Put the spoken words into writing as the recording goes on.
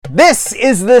This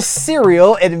is the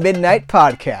Serial at Midnight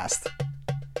podcast.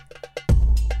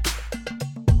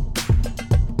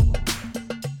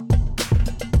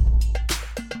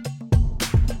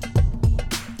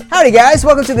 Howdy guys,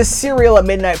 welcome to the Serial at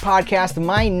Midnight podcast.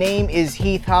 My name is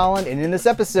Heath Holland, and in this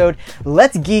episode,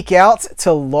 let's geek out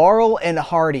to Laurel and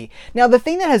Hardy. Now, the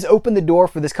thing that has opened the door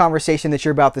for this conversation that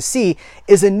you're about to see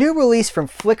is a new release from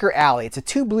Flicker Alley. It's a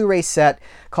 2 Blu-ray set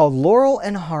called Laurel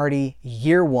and Hardy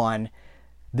Year 1,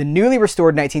 the newly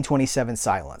restored 1927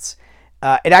 Silence.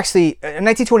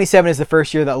 1927 is the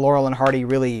first year that Laurel and Hardy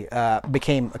really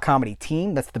became a comedy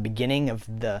team. That's the beginning of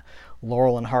the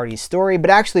Laurel and Hardy story. But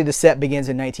actually the set begins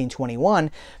in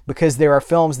 1921 because there are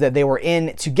films that they were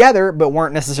in together but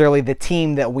weren't necessarily the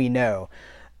team that we know.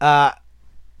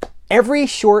 Every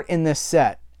short in this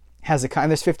set has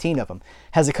there's 15 of them,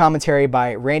 has a commentary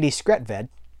by Randy Skretvedt,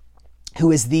 who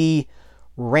is the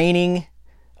reigning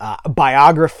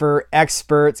biographer,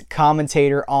 expert,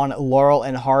 commentator on Laurel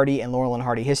and Hardy and Laurel and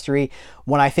Hardy history.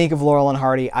 When I think of Laurel and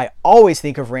Hardy, I always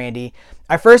think of Randy.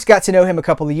 I first got to know him a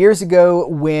couple of years ago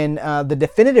when the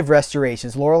definitive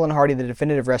restorations, Laurel and Hardy, the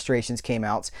definitive restorations came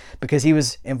out, because he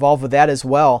was involved with that as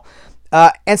well.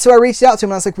 And so I reached out to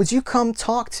him and I was like, would you come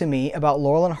talk to me about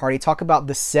Laurel and Hardy, talk about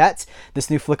the set,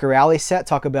 this new Flicker Alley set,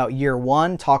 talk about Year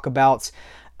 1, talk about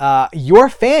your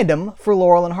fandom for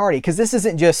Laurel and Hardy, because this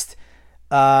isn't just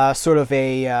sort of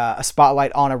a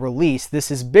spotlight on a release.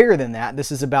 This is bigger than that.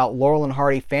 This is about Laurel and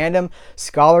Hardy fandom,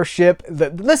 scholarship.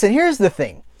 Listen, here's the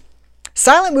thing.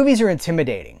 Silent movies are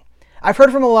intimidating. I've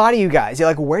heard from a lot of you guys. You're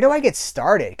like, where do I get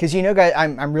started? Because you know, guys,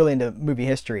 I'm really into movie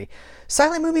history.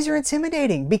 Silent movies are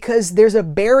intimidating because there's a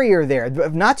barrier there.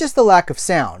 Not just the lack of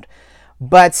sound,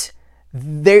 but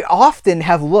they often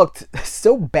have looked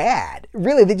so bad.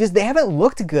 Really, they haven't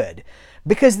looked good.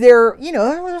 Because they're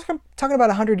talking about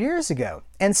 100 years ago.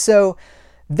 And so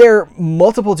they're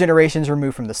multiple generations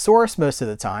removed from the source most of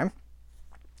the time.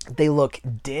 They look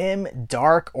dim,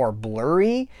 dark, or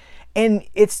blurry. And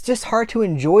it's just hard to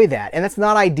enjoy that. And that's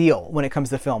not ideal when it comes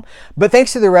to film. But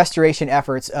thanks to the restoration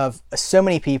efforts of so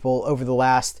many people over the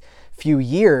last few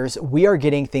years, we are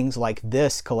getting things like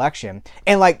this collection.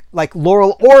 And like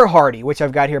Laurel or Hardy, which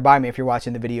I've got here by me if you're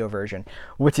watching the video version,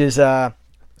 which is the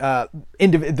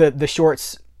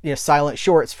shorts, silent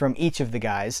shorts from each of the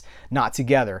guys, not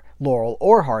together, Laurel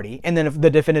or Hardy, and then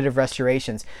the definitive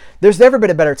restorations. There's never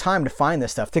been a better time to find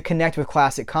this stuff, to connect with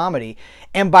classic comedy.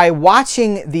 And by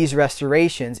watching these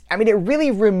restorations, I mean, it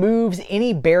really removes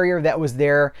any barrier that was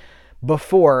there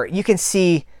before. You can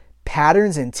see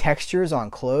patterns and textures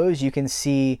on clothes. You can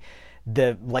see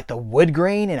the wood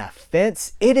grain in a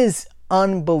fence. It is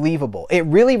unbelievable. It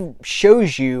really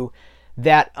shows you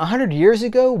that 100 years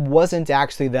ago wasn't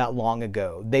actually that long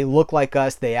ago. They look like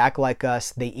us, they act like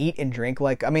us, they eat and drink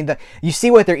like, you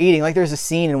see what they're eating. Like there's a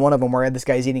scene in one of them where this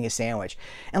guy's eating a sandwich.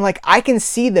 And I can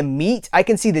see the meat, I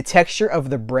can see the texture of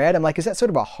the bread. I'm like, is that sort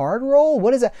of a hard roll?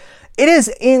 What is that? It is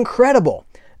incredible.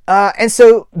 And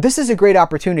so this is a great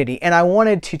opportunity, and I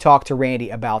wanted to talk to Randy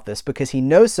about this because he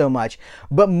knows so much,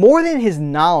 but more than his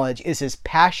knowledge is his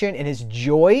passion and his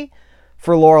joy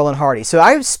for Laurel and Hardy. So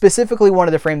I specifically wanted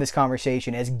to frame this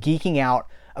conversation as geeking out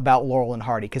about Laurel and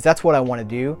Hardy, because that's what I want to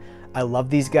do. I love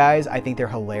these guys. I think they're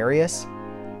hilarious,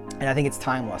 and I think it's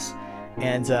timeless.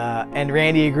 And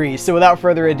Randy agrees. So without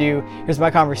further ado, here's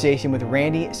my conversation with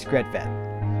Randy Skretvedt.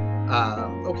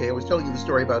 Okay, I was telling you the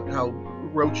story about how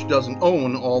Roach doesn't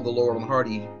own all the Laurel and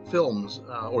Hardy films,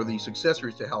 or the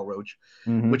successors to Hal Roach,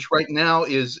 which right now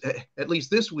is, at least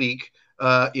this week,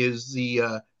 is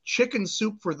the Chicken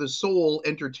Soup for the Soul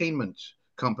Entertainment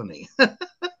Company.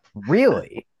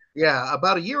 Really? Yeah,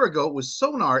 about a year ago it was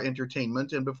Sonar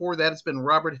Entertainment, and before that it's been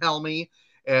Robert Helmy,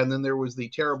 and then there was the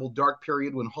terrible dark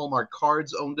period when Hallmark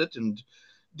Cards owned it and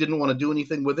didn't want to do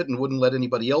anything with it and wouldn't let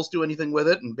anybody else do anything with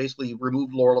it, and basically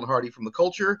removed Laurel and Hardy from the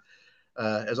culture.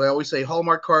 As I always say,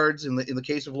 Hallmark Cards, in the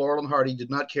case of Laurel and Hardy,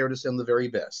 did not care to send the very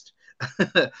best.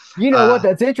 You know what?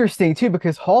 That's interesting too,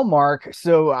 because Hallmark.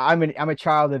 So I'm a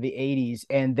child of the '80s,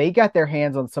 and they got their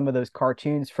hands on some of those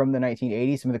cartoons from the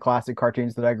 1980s, some of the classic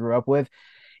cartoons that I grew up with,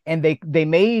 and they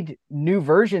made new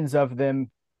versions of them.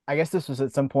 I guess this was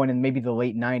at some point in maybe the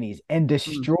late '90s, and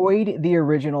destroyed the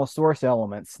original source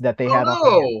elements that they had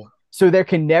on hand. So there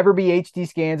can never be HD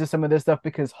scans of some of this stuff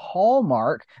because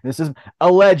Hallmark, this is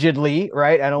allegedly,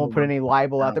 right? I don't want to put any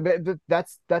libel out there, but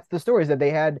that's the story, is that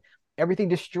they had everything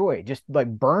destroyed, just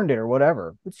burned it or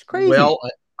whatever. It's crazy. Well,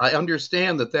 I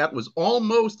understand that was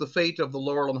almost the fate of the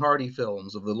Laurel and Hardy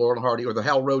films, of the Laurel and Hardy or the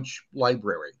Hal Roach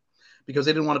library, because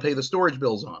they didn't want to pay the storage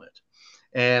bills on it.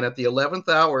 And at the 11th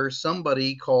hour,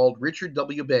 somebody called Richard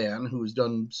W. Bann, who's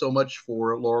done so much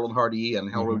for Laurel and Hardy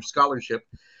and Hal Roach scholarship,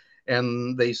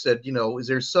 And they said, is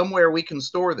there somewhere we can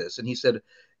store this? And he said,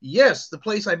 yes, the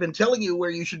place I've been telling you where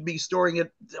you should be storing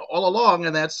it all along,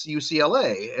 and that's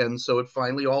UCLA. And so it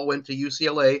finally all went to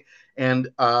UCLA, and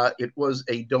it was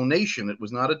a donation. It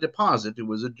was not a deposit. It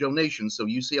was a donation. So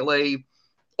UCLA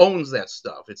owns that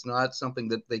stuff. It's not something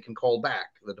that they can call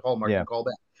back, that Hallmark Yeah. can call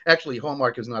back. Actually,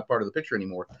 Hallmark is not part of the picture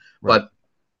anymore. Right. But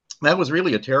that was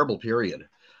really a terrible period.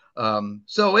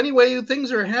 So anyway,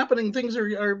 things are happening. Things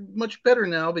are much better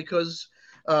now because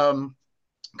a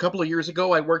couple of years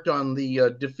ago, I worked on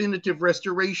the definitive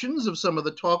restorations of some of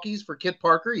the talkies for Kit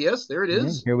Parker. Yes, there it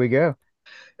is. Here we go.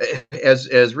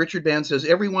 As Richard Band says,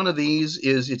 every one of these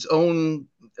is its own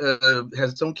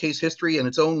has its own case history and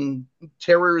its own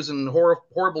terrors and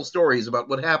horrible stories about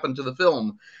what happened to the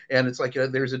film. And it's like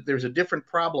there's a different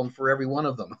problem for every one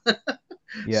of them.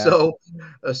 Yeah. So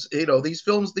these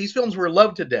films were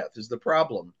loved to death is the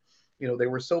problem. They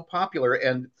were so popular,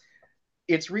 and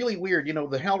it's really weird.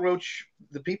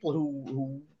 The people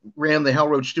who ran the Hal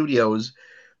Roach Studios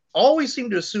always seem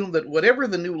to assume that whatever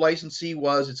the new licensee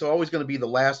was, it's always going to be the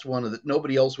last one, and that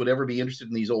nobody else would ever be interested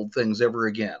in these old things ever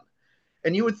again.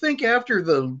 And you would think after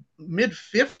the mid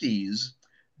 50s,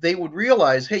 they would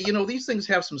realize, hey, these things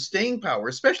have some staying power,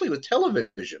 especially with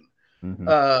television. Hmm.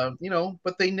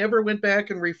 But they never went back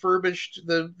and refurbished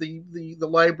the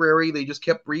library. They just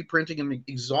kept reprinting and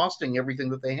exhausting everything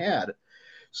that they had.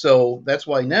 So that's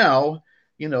why now,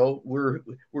 we're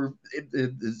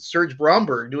Serge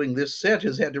Bromberg doing this set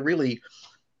has had to really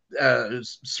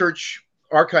search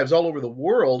archives all over the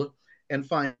world and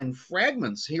find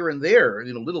fragments here and there,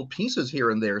 little pieces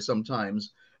here and there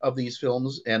sometimes of these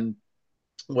films, and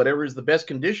whatever is the best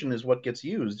condition is what gets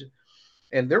used.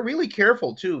 And they're really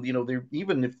careful too. They're,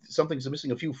 even if something's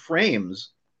missing a few frames,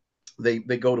 they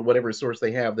go to whatever source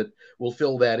they have that will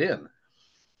fill that in.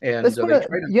 And That's what. they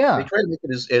Yeah. try to make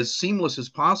it as seamless as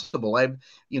possible. I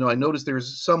noticed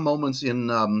there's some moments in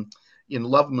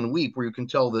Love 'Em and Weep where you can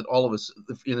tell that all of us,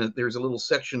 there's a little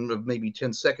section of maybe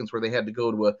 10 seconds where they had to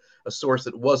go to a source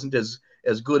that wasn't as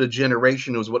good a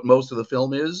generation as what most of the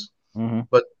film is, Hmm.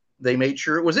 but they made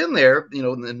sure it was in there,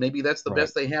 and maybe that's the Right.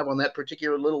 best they have on that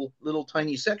particular little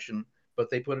tiny section,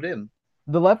 but they put it in.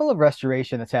 The level of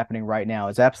restoration that's happening right now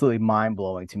is absolutely mind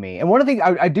blowing to me. And one of the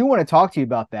things I do want to talk to you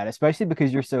about that, especially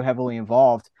because you're so heavily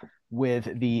involved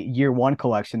with the year one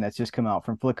collection that's just come out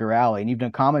from Flicker Alley, and you've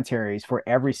done commentaries for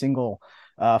every single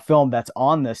film that's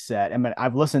on this set. I mean,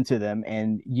 I've listened to them,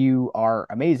 and you are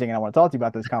amazing. And I want to talk to you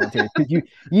about those commentaries because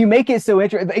you make it so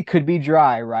interesting. It could be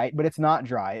dry, right? But it's not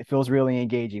dry. It feels really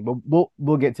engaging. But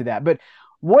we'll get to that. But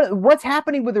what's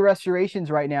happening with the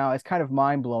restorations right now is kind of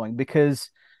mind blowing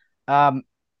because um,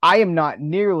 I am not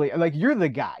nearly like you're the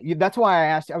guy. That's why I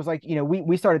asked. I was like,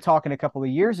 we started talking a couple of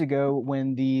years ago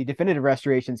when the definitive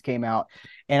restorations came out,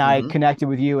 and I Mm-hmm. connected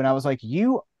with you, and I was like,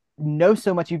 you know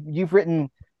so much. You've written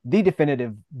the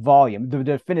definitive volume, the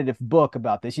definitive book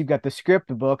about this. You've got the script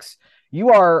books.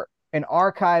 You are an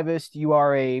archivist. You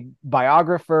are a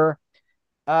biographer.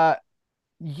 Uh,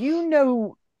 you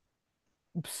know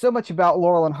so much about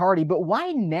Laurel and Hardy, but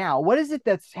why now? What is it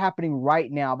that's happening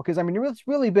right now? Because I mean, it's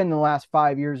really been in the last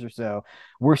 5 years or so.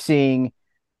 We're seeing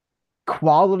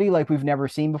quality like we've never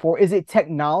seen before. Is it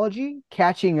technology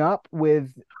catching up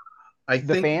with I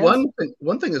the think fans?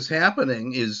 one thing that's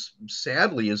happening is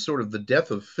sadly is sort of the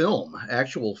death of film,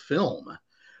 actual film.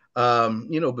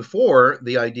 Before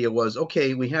the idea was,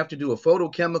 okay, we have to do a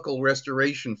photochemical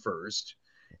restoration first,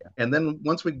 and then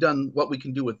once we've done what we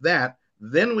can do with that,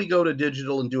 then we go to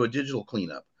digital and do a digital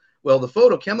cleanup. Well, the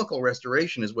photochemical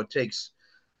restoration is what takes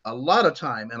a lot of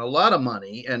time and a lot of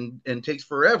money and takes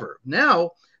forever.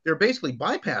 Now they're basically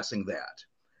bypassing that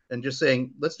and just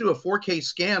saying, let's do a 4K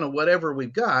scan of whatever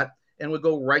we've got, and we'll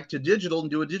go right to digital and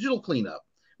do a digital cleanup,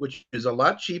 which is a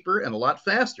lot cheaper and a lot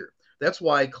faster. That's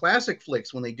why Classic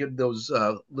Flicks, when they did those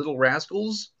Little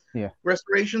Rascals Yeah.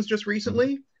 restorations just Mhm.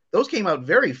 recently, those came out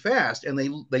very fast, and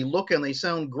they look and they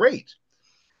sound great.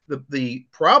 The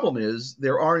problem is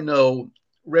there are no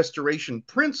restoration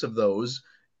prints of those.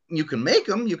 You can make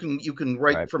them. You can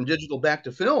write Right. from digital back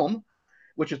to film,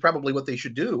 which is probably what they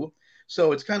should do.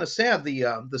 So it's kind of sad.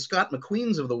 The Scott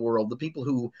McQueens of the world, the people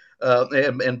who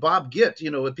and Bob Gitt,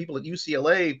 people at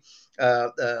UCLA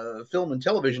Film and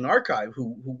Television Archive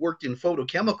who worked in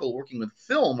photochemical, working with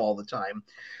film all the time.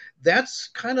 That's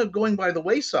kind of going by the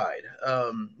wayside.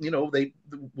 They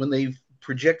when they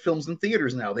project films in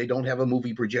theaters now, they don't have a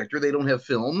movie projector, they don't have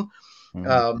film.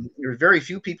 Mhm. There are very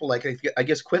few people like I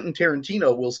guess Quentin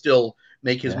Tarantino will still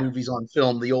make his Yeah. movies on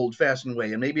film the old-fashioned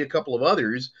way, and maybe a couple of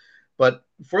others. But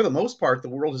for the most part, the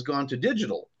world has gone to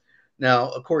digital. Now,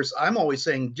 of course, I'm always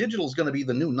saying digital is going to be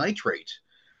the new nitrate.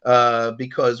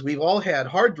 because we've all had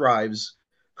hard drives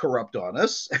corrupt on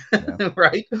us, Yeah.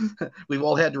 right? We've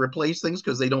all had to replace things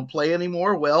because they don't play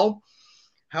anymore. Well,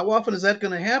 how often is that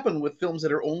going to happen with films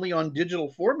that are only on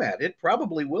digital format? It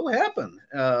probably will happen.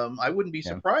 I wouldn't be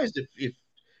Yeah. surprised if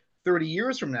 30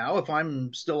 years from now, if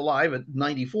I'm still alive at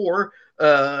 94,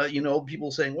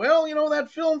 people saying, well,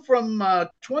 that film from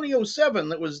 2007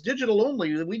 that was digital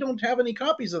only, we don't have any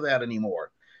copies of that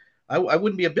anymore. I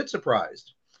wouldn't be a bit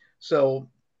surprised. So,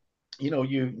 you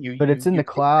you But it's you in you the take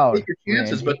cloud, your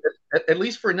chances, but Randy. at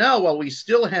least for now, while we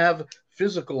still have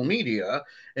physical media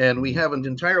and we Mhm. haven't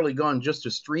entirely gone just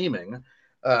to streaming,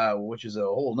 which is a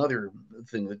whole other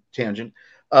thing, the tangent.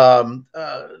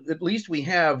 At least we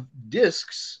have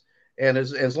discs, and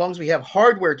as long as we have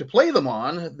hardware to play them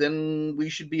on, then we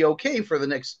should be okay for the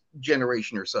next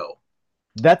generation or so.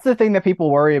 That's the thing that people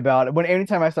worry about when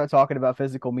anytime I start talking about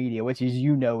physical media, which is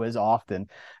is often.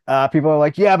 People are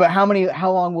like, yeah, but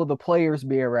how long will the players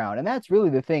be around? And that's really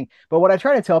the thing. But what I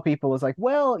try to tell people is like,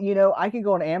 well, I can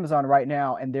go on Amazon right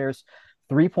now and there's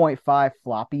 3.5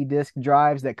 floppy disk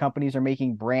drives that companies are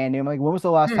making brand new. I'm like, when was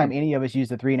the last time Hmm, any of us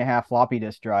used a 3.5 floppy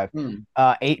disk drive? hmm.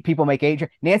 Eight people make eight.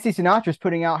 Nancy Sinatra's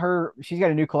putting out she's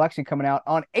got a new collection coming out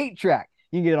on 8 track.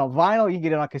 You can get it on vinyl, you can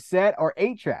get it on cassette or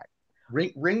 8 track.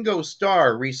 Ringo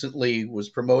Starr recently was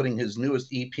promoting his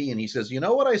newest EP, and he says, "You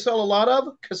know what I sell a lot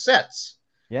of? Cassettes."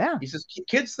 Yeah. He says,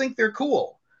 "Kids think they're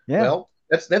cool." Yeah. Well,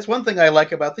 that's one thing I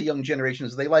like about the young generation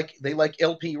is they like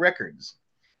LP records.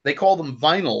 They call them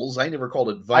vinyls. I never called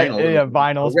it vinyl. It was Yeah, a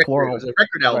vinyls, record. It was plural. a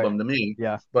record Right. album to me.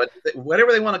 Yeah. But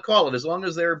whatever they want to call it, as long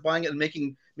as they're buying it and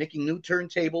making new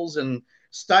turntables and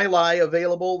styli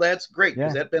available, that's great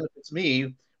because Yeah. that benefits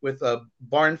me with a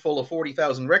barn full of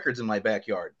 40,000 records in my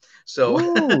backyard. So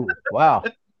Ooh, wow.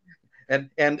 and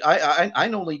I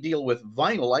not only deal with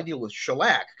vinyl, I deal with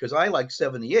shellac because I like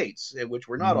 78s, which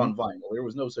were not Hmm. on vinyl. There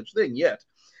was no such thing yet.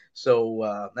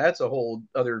 So that's a whole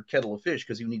other kettle of fish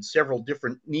because you need several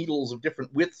different needles of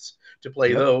different widths to play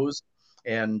Yep. those.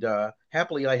 And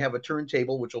happily, I have a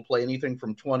turntable which will play anything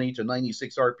from 20 to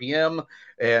 96 RPM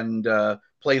and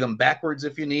play them backwards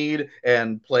if you need,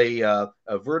 and play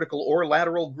vertical or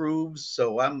lateral grooves.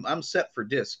 So I'm set for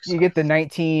discs. You get the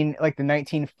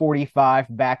 1945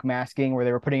 backmasking where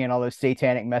they were putting in all those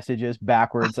satanic messages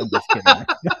backwards. I'm just kidding.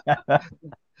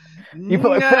 You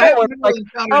play I haven't forward like really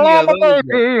encountered any "Hello, of those yet.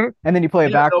 baby," and then you play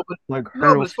it Yeah, no, backwards but like no, but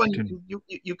 "Hail it's fun. Satan."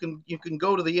 You can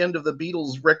go to the end of the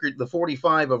Beatles record, the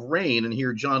 45 of Rain, and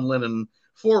hear John Lennon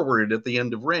forward at the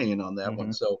end of Rain on that one.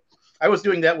 Hmm. So I was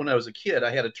doing that when I was a kid.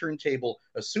 I had a turntable,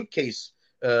 a suitcase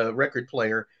record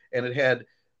player, and it had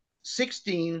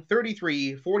 16,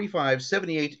 33, 45,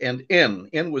 78, and N.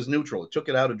 N was neutral. It took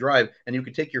it out of drive, and you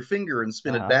could take your finger and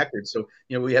spin it Uh-huh. backwards. So,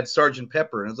 we had Sergeant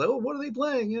Pepper, and it's like, oh, what are they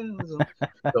playing? Yeah.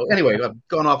 So anyway, I've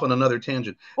gone off on another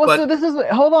tangent. Well, so But this is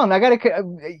hold on. I gotta.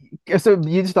 So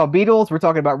you just thought Beatles. We're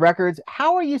talking about records.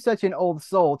 How are you such an old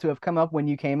soul to have come up when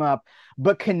you came up,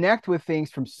 but connect with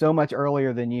things from so much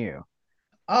earlier than you?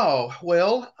 Oh,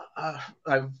 well,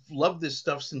 I've loved this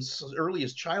stuff since as early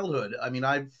as childhood. I mean,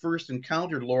 I first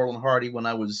encountered Laurel and Hardy when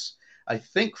I was, I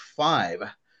think, 5.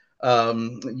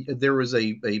 There was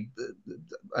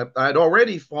I'd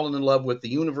already fallen in love with the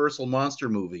Universal monster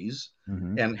movies,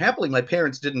 Hmm. and happily my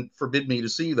parents didn't forbid me to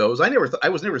see those. I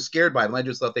was never scared by them. I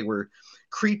just thought they were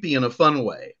creepy in a fun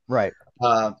way. Right.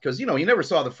 Because you never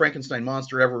saw the Frankenstein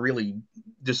monster ever really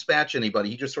dispatch anybody.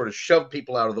 He just sort of shoved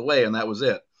people out of the way, and that was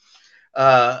it.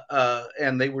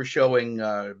 And they were showing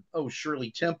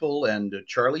Shirley Temple and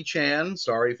Charlie Chan.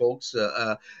 Sorry, folks,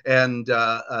 and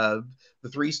the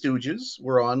Three Stooges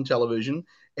were on television.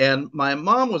 And my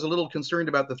mom was a little concerned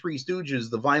about the Three Stooges,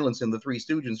 the violence in the Three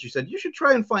Stooges. She said you should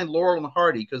try and find Laurel and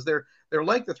Hardy because they're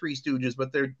like the Three Stooges,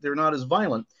 but they're not as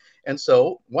violent. And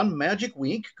so one magic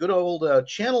week, good old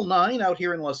Channel 9 out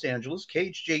here in Los Angeles,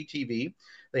 KHJ TV,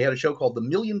 they had a show called The $1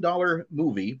 Million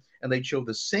Movie, and they'd show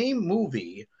the same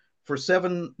movie for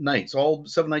 7 nights, all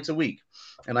 7 nights a week.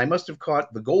 And I must have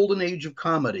caught the golden age of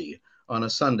comedy on a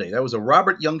Sunday. That was a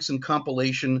Robert Youngson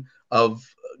compilation of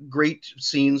great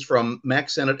scenes from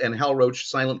Max Sennett and Hal Roach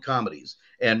silent comedies,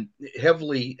 and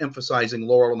heavily emphasizing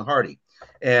Laurel and Hardy.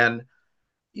 And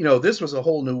this was a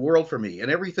whole new world for me.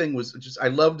 And everything was just, I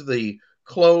loved the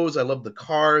clothes. I loved the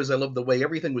cars. I loved the way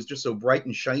everything was just so bright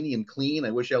and shiny and clean.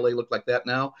 I wish LA looked like that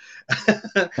now.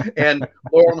 And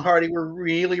Laurel and Hardy were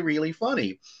really, really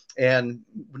funny. And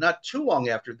not too long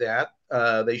after that,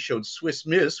 they showed Swiss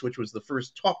Miss, which was the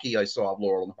first talkie I saw of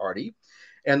Laurel and Hardy.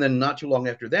 And then not too long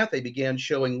after that, they began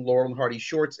showing Laurel and Hardy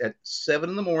shorts at 7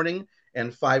 in the morning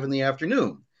and 5 in the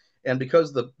afternoon. And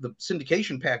because the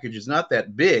syndication package is not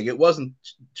that big, it wasn't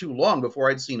too long before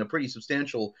I'd seen a pretty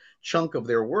substantial chunk of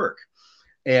their work.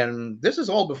 And this is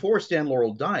all before Stan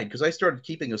Laurel died, because I started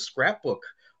keeping a scrapbook,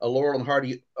 a Laurel and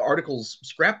Hardy articles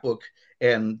scrapbook,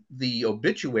 and the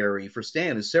obituary for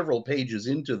Stan is several pages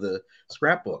into the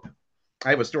scrapbook.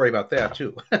 I have a story about that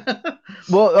too.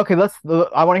 Well, okay,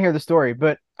 I want to hear the story,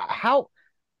 but how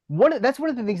that's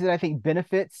one of the things that I think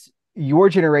benefits your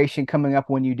generation coming up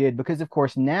when you did, because of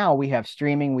course now we have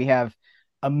streaming, we have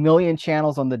a million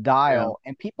channels on the Yeah, dial,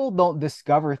 and people don't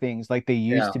discover things like they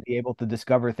used yeah, to be able to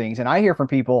discover things. And I hear from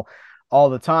people all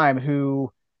the time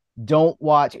who don't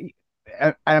watch.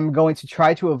 I'm going to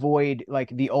try to avoid like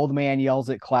the old man yells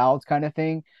at clouds kind of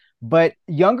thing, but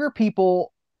younger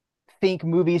people think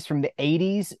movies from the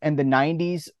 80s and the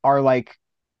 90s are like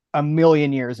a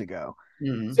million years ago.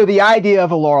 mm-hmm. So the idea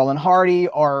of a Laurel and Hardy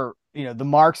or the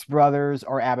Marx Brothers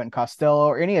or Abbott and Costello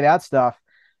or any of that stuff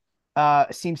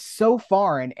seems so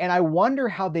foreign. And I wonder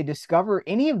how they discover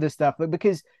any of this stuff,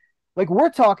 because like we're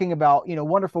talking about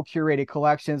wonderful curated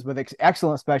collections with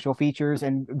excellent special features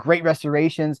and great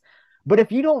restorations. But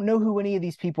if you don't know who any of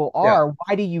these people Yeah, are,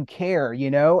 why do you care?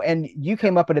 And you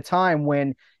came up at a time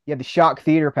when you had the shock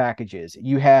theater packages,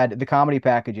 you had the comedy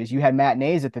packages, you had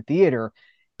matinees at the theater,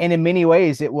 and in many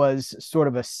ways it was sort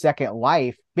of a second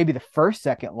life, maybe the first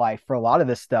second life for a lot of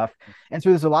this stuff. And so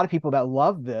there's a lot of people that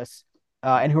love this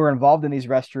and who are involved in these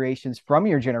restorations from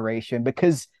your generation,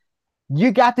 because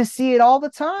you got to see it all the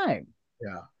time.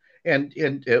 yeah. And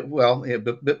well, yeah,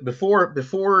 before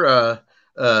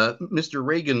Mr.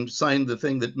 Reagan signed the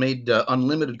thing that made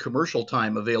unlimited commercial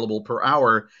time available per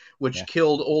hour, which Yeah.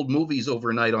 killed old movies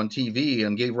overnight on TV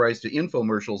and gave rise to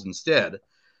infomercials instead.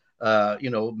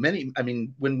 Many. I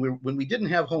mean, when we didn't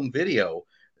have home video,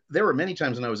 there were many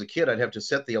times when I was a kid, I'd have to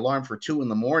set the alarm for 2 in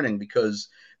the morning because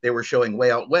they were showing Way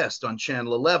Out West on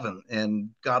Channel 11, and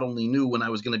God only knew when I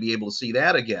was going to be able to see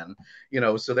that again.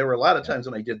 So there were a lot of Yeah. times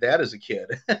when I did that as a kid.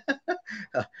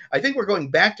 I think we're going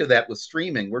back to that with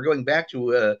streaming. We're going back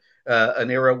to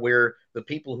an era where the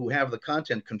people who have the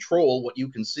content control what you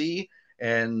can see,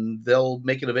 and they'll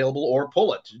make it available or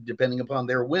pull it depending upon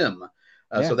their whim.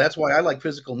 Yeah. So that's why I like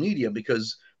physical media,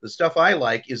 because the stuff I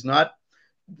like is not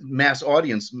mass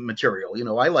audience material.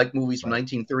 I like movies from Right.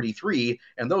 1933,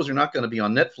 and those are not going to be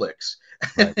on Netflix.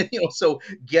 Right. So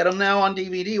get them now on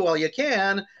DVD while you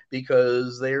can,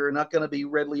 because they're not going to be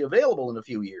readily available in a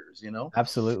few years.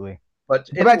 Absolutely. But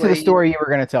Go back to the anyway, story you were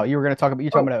going to tell. You were going to talk about,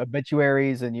 you're talking oh, about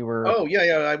obituaries and you were, oh yeah,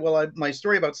 yeah. My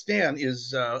story about Stan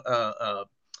is uh,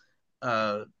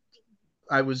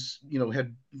 I was,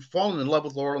 had fallen in love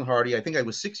with Laurel and Hardy. I think I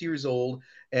was 6 years old,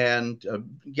 and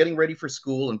getting ready for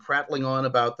school and prattling on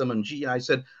about them. And gee, I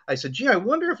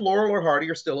wonder if Laurel or Hardy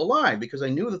are still alive, because I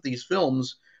knew that these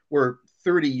films were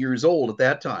 30 years old at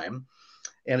that time.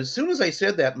 And as soon as I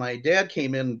said that, my dad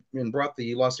came in and brought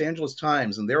the Los Angeles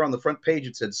Times, and there on the front page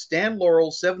it said, "Stan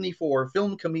Laurel, 74,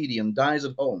 film comedian, dies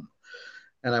at home."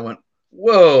 And I went,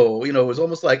 whoa, it was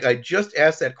almost like I just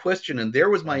asked that question and there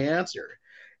was my right. answer.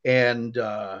 And,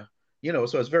 so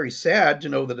I was very sad to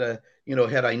know that,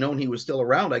 had I known he was still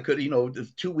around, I could,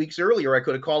 2 weeks earlier, I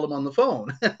could have called him on the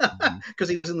phone Mhm. because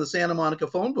he was in the Santa Monica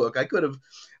phone book. I could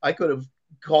have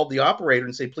called the operator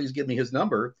and say, please give me his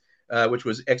number. Which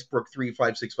was Xbrook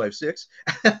 35656,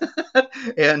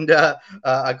 and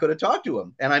I could have talked to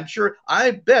him. And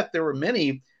I bet there were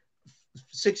many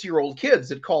 6-year-old kids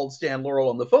that called Stan Laurel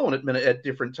on the phone at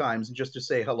different times just to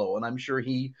say hello. And I'm sure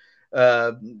he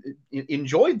uh,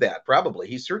 enjoyed that. Probably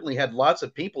he certainly had lots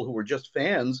of people who were just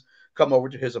fans come over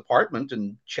to his apartment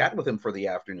and chat with him for the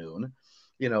afternoon.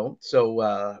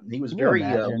 So he was Can you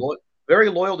imagine? very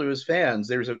loyal to his fans.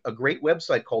 There's a great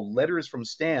website called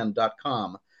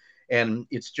lettersfromstan.com, and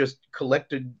it's just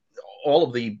collected all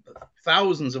of the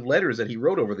thousands of letters that he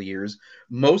wrote over the years,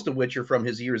 most of which are from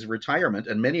his years of retirement,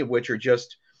 and many of which are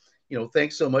just,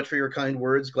 thanks so much for your kind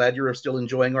words. Glad you're still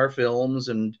enjoying our films.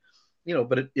 And,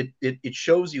 but it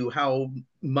shows you how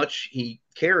much he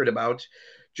cared about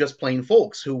just plain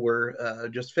folks who were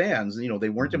just fans. They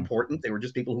weren't Mhm. important. They were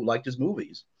just people who liked his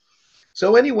movies.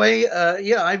 So anyway,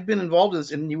 yeah, I've been involved in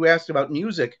this. And you asked about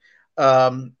music.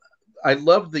 Um, I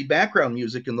loved the background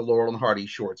music in the Laurel and Hardy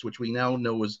shorts, which we now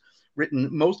know was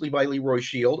written mostly by Leroy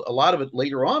Shield. A lot of it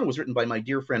later on was written by my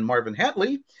dear friend Marvin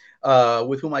Hatley,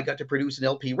 with whom I got to produce an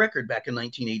LP record back in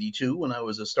 1982 when I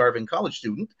was a starving college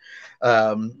student.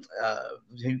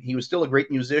 He was still a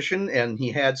great musician, and he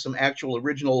had some actual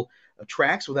original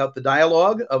tracks without the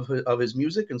dialogue of his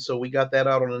music. And so we got that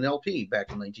out on an LP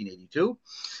back in 1982.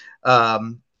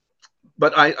 Um,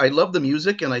 but I love the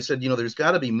music, and I said, there's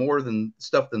got to be more than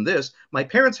stuff than this. My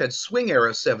parents had swing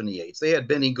era 78s. They had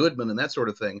Benny Goodman and that sort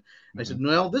of thing. I Mm-hmm. said,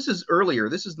 well, this is earlier.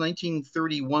 This is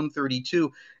 1931,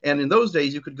 32. And in those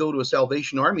days, you could go to a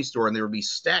Salvation Army store and there would be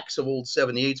stacks of old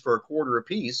 78s for a quarter a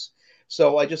piece.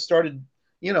 So I just started,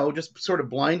 just sort of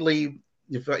blindly.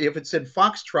 If it said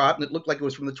Foxtrot and it looked like it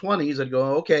was from the 20s, I'd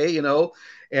go, okay,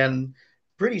 and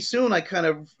pretty soon I kind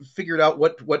of figured out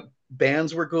what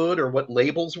bands were good or what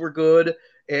labels were good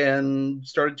and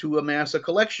started to amass a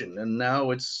collection, and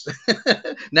now it's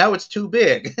now it's too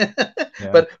big.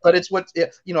 Yeah. but it's what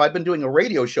I've been doing a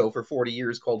radio show for 40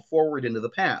 years called Forward into the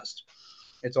Past.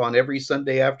 It's on every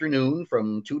Sunday afternoon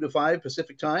from 2 to 5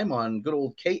 Pacific time on good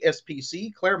old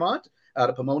KSPC Claremont out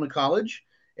of Pomona College,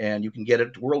 and you can get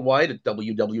it worldwide at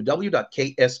www.kspc.org.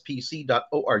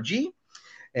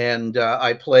 And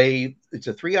I play, it's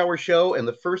a 3-hour show, and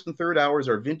the first and third hours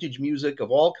are vintage music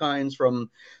of all kinds from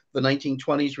the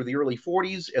 1920s through the early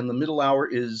 40s, and the middle hour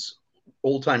is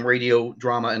old time radio,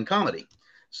 drama, and comedy.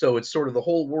 So it's sort of the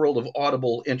whole world of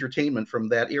audible entertainment from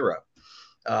that era.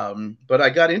 But I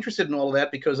got interested in all of that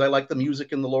because I like the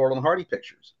music in the Laurel and Hardy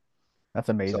pictures. That's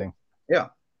So, amazing. yeah.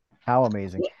 How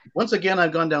amazing. Once again,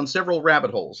 I've gone down several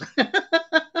rabbit holes.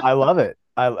 I love it.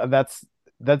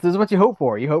 That is what you hope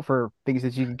for. You hope for things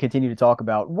that you can continue to talk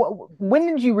about. When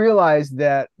did you realize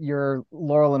that your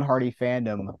Laurel and Hardy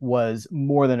fandom was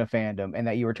more than a fandom and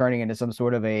that you were turning into some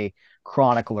sort of a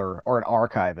chronicler or an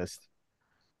archivist?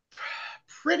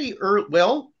 Pretty early.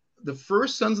 Well, the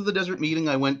first Sons of the Desert meeting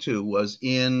I went to was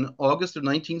in August of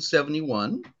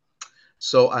 1971.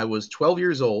 So I was 12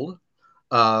 years old.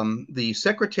 The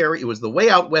secretary, it was the Way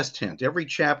Out West tent. Every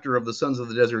chapter of the Sons of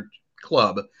the Desert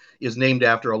Club is named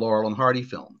after a Laurel and Hardy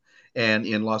film. And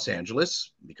in Los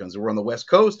Angeles, because we're on the West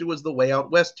Coast, it was the Way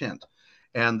Out West tent.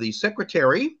 And the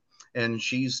secretary, and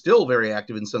she's still very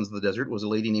active in Sons of the Desert, was a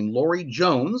lady named Lori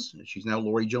Jones. She's now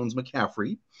Lori Jones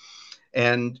McCaffrey.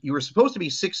 And you were supposed to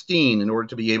be 16 in order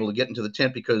to be able to get into the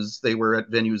tent because they were at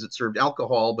venues that served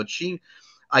alcohol. But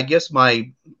I guess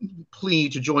my plea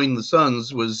to join the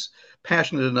Sons was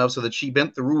passionate enough so that she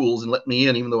bent the rules and let me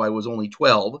in, even though I was only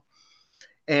 12.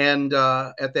 And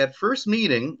at that first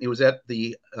meeting, it was at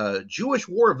the Jewish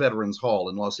War Veterans Hall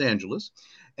in Los Angeles.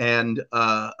 And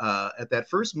at that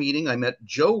first meeting, I met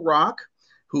Joe Rock,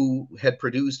 who had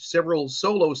produced several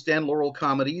solo Stan Laurel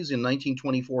comedies in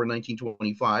 1924 and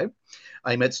 1925.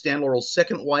 I met Stan Laurel's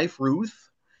second wife, Ruth,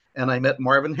 and I met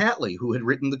Marvin Hatley, who had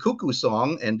written the Cuckoo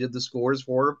Song and did the scores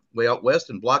for Way Out West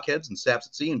and Blockheads and Saps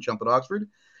at Sea and Chump at Oxford.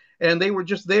 And they were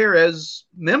just there as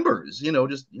members,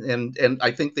 and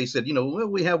I think they said, well,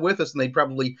 we have with us, and they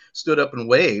probably stood up and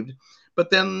waved.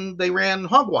 But then they ran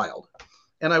Hog Wild.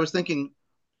 And I was thinking,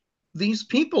 these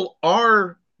people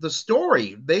are the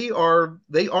story. They are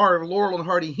Laurel and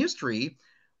Hardy history.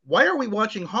 Why are we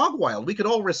watching Hog Wild? We could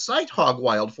all recite Hog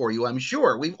Wild for you, I'm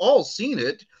sure. We've all seen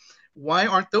it. Why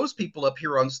aren't those people up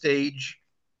here on stage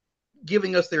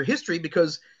giving us their history?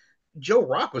 Because Joe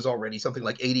Rock was already something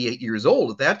like 88 years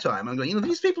old at that time. I'm going,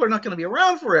 these people are not going to be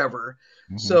around forever.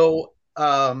 Mm-hmm. So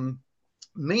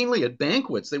mainly at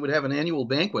banquets, they would have an annual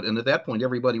banquet. And at that point,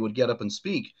 everybody would get up and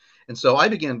speak. And so I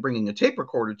began bringing a tape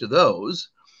recorder to those.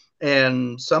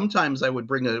 And sometimes I would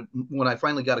when I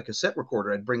finally got a cassette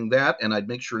recorder, I'd bring that and I'd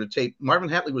make sure to tape. Marvin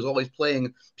Hatley was always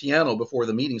playing piano before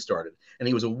the meeting started. And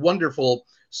he was a wonderful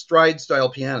stride style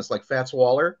pianist like Fats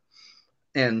Waller.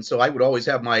 And so I would always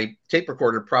have my tape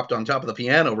recorder propped on top of the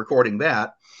piano recording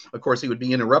that. Of course, he would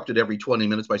be interrupted every 20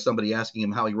 minutes by somebody asking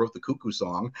him how he wrote the Cuckoo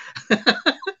Song.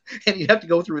 And you'd have to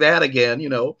go through that again,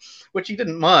 which he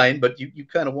didn't mind, but you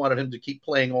kind of wanted him to keep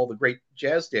playing all the great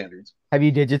jazz standards. Have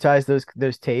you digitized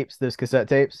those tapes, those cassette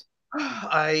tapes?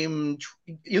 I'm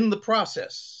in the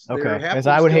process. Okay, because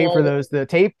I would hate for those. The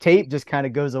tape just kind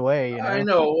of goes away. I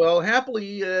know. Well,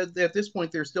 happily, at this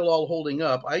point, they're still all holding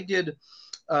up. I did.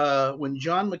 When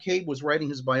John McCabe was writing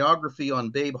his biography on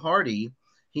Babe Hardy,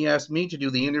 he asked me to do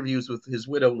the interviews with his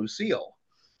widow, Lucille.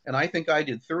 And I think I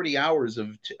did 30 hours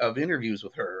of interviews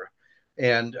with her.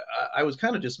 And I was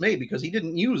kind of dismayed because he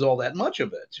didn't use all that much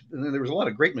of it. And there was a lot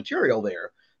of great material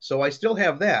there. So I still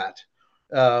have that.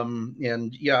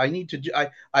 And yeah, I need to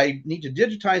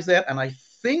digitize that. And I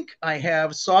think I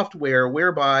have software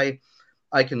whereby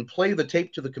I can play the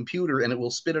tape to the computer and it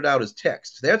will spit it out as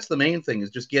text. That's the main thing, is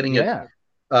just getting it.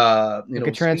 Like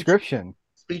a transcription,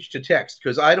 speech to text,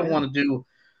 because I don't want to do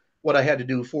what I had to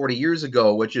do 40 years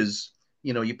ago, which is,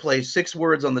 you play 6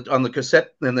 words on the cassette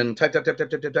and then type,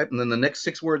 and then the next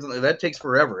 6 words, that takes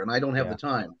forever, and I don't have the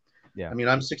time. Yeah. I mean,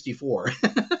 I'm 64.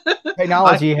 I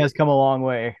Technology has come a long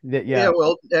way. Yeah, Yeah.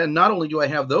 well, and not only do I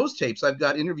have those tapes, I've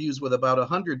got interviews with about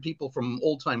 100 people from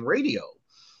old time radio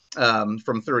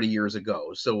from 30 years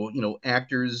ago. So,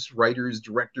 actors, writers,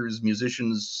 directors,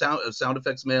 musicians, sound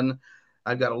effects men.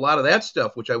 I've got a lot of that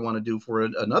stuff, which I want to do for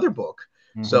another book.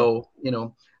 Hmm. So,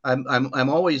 I'm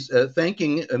always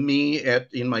thanking me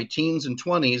in my teens and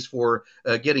 20s for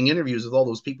getting interviews with all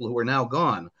those people who are now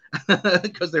gone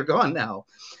because they're gone now.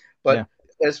 Yeah. But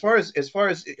as far as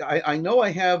I know,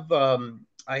 I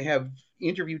have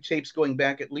interview tapes going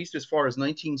back at least as far as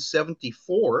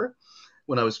 1974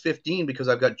 when I was 15 because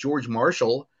I've got George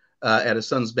Marshall at a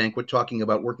son's banquet talking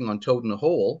about working on Toad in a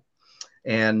Hole.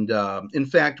 And in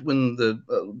fact, when the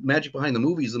Magic Behind the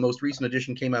Movies, the most recent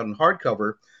edition, came out in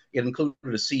hardcover, it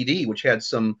included a CD which had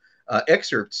some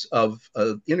excerpts of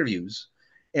interviews.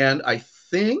 And I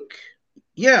think,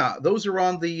 yeah, those are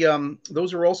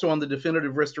also on the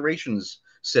definitive restorations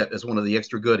set as one of the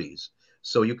extra goodies.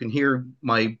 So you can hear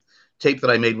my tape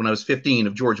that I made when I was 15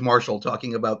 of George Marshall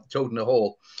talking about Toad in a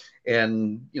Hole.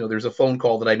 And there's a phone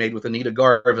call that I made with Anita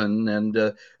Garvin, and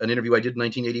an interview I did in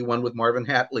 1981 with Marvin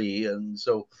Hatley, and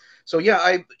so yeah,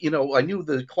 I knew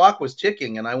the clock was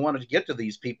ticking, and I wanted to get to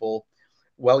these people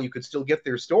while you could still get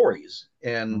their stories,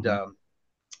 and Hmm.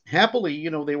 happily,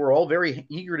 they were all very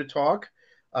eager to talk.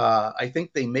 I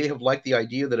think they may have liked the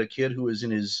idea that a kid who was in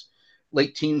his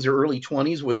late teens or early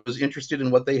 20s was interested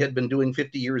in what they had been doing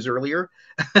 50 years earlier.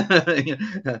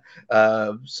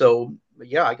 So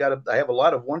yeah, I have a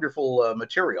lot of wonderful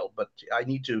material, but I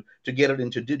need to get it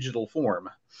into digital form.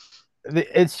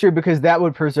 It's true because that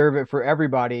would preserve it for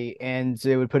everybody and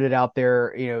it would put it out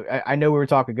there. I know we were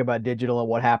talking about digital and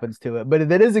what happens to it, but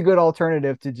that is a good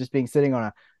alternative to just being sitting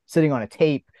on a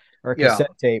tape or a Yeah.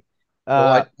 cassette tape.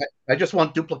 Well, Uh, I just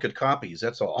want duplicate copies.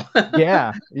 That's all. yeah,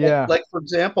 like, yeah. like for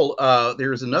example,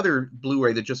 there's another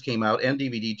Blu-ray that just came out and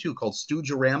DVD too called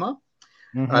Stoogorama.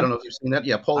 I Hmm. don't know if you've seen that.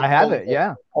 Yeah, I have it.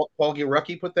 Yeah. Paul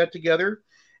Gilrucki put that together,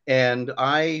 and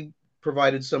I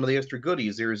provided some of the extra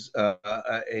goodies. There's a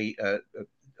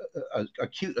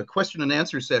question and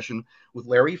answer session with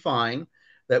Larry Fine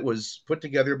that was put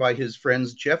together by his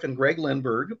friends Jeff and Greg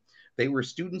Lindbergh. They were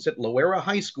students at Loera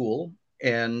High School,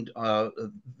 and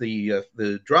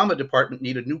the drama department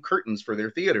needed new curtains for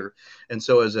their theater, and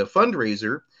so as a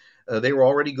fundraiser, they were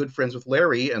already good friends with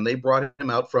Larry, and they brought him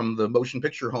out from the motion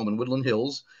picture home in Woodland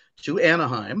Hills to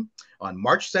Anaheim on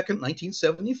March 2nd,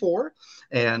 1974.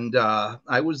 And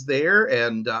I was there,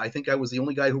 and I think I was the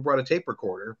only guy who brought a tape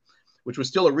recorder, which was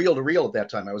still a reel to reel at that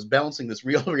time. I was balancing this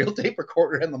reel to reel tape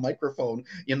recorder and the microphone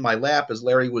in my lap as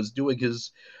Larry was doing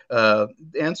his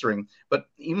answering. But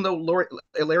even though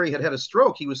Larry had had a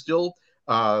stroke, he was still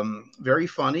very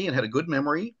funny and had a good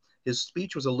memory. His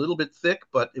speech was a little bit thick,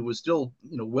 but it was still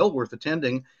well worth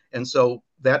attending. And so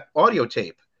that audio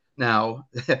tape now,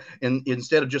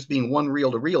 instead of just being one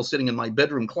reel to reel sitting in my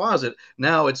bedroom closet,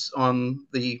 now it's on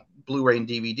the Blu-ray and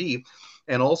DVD.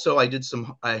 And also, I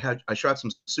shot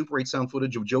some Super 8 sound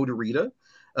footage of Joe DeRita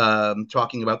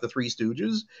talking about the Three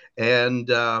Stooges, and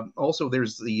also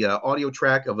there's the audio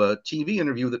track of a TV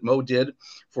interview that Mo did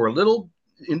for a little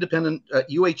independent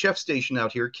UHF station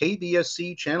out here,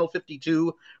 KBSC Channel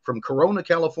 52 from Corona,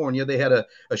 California. They had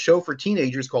a show for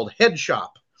teenagers called Head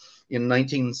Shop in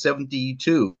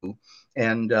 1972.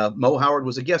 And Mo Howard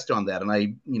was a guest on that, and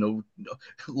I,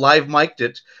 live mic'd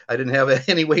it. I didn't have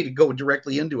any way to go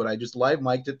directly into it. I just live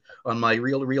mic'd it on my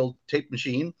reel-to-reel tape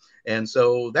machine, and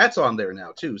so that's on there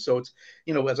now too. So it's,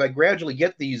 as I gradually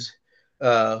get these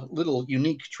little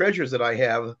unique treasures that I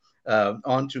have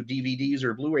onto DVDs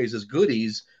or Blu-rays as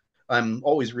goodies, I'm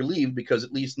always relieved because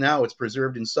at least now it's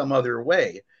preserved in some other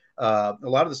way. A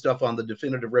lot of the stuff on the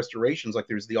definitive restorations, like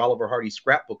there's the Oliver Hardy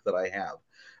scrapbook that I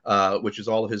have, which is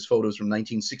all of his photos from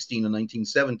 1916 and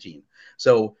 1917.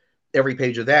 So every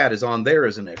page of that is on there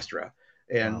as an extra.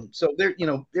 Wow. And so there,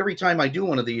 every time I do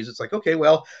one of these, it's like, okay,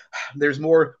 well, there's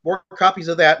more copies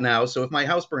of that now. So if my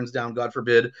house burns down, God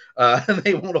forbid,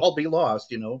 they won't all be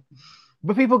lost.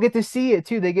 But people get to see it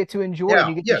too. They get to enjoy it and Yeah.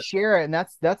 you get to Yes. share it. And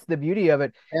that's the beauty of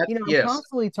it. I'm Yes.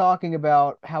 constantly talking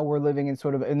about how we're living in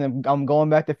sort of, and then I'm going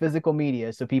back to physical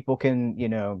media so people can,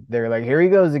 they're like, here he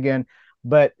goes again.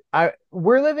 But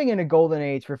we're living in a golden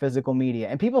age for physical media.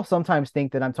 And people sometimes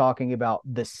think that I'm talking about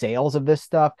the sales of this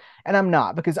stuff. And I'm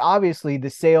not, because obviously the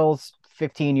sales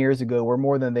 15 years ago were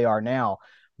more than they are now.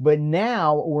 But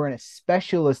now we're in a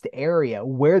specialist area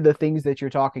where the things that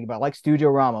you're talking about, like Studio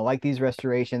Rama, like these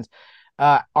restorations,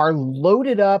 are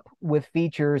loaded up with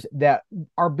features that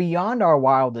are beyond our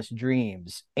wildest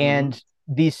dreams. Mm-hmm. And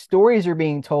these stories are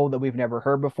being told that we've never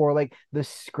heard before, like the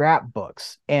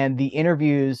scrapbooks and the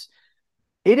interviews.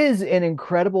 It is an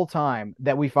incredible time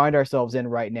that we find ourselves in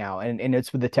right now, and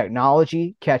it's with the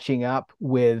technology catching up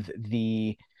with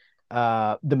the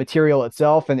material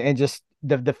itself, and just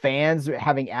the fans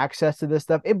having access to this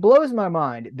stuff. It blows my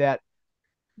mind that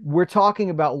we're talking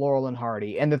about Laurel and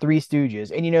Hardy and the Three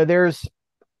Stooges, and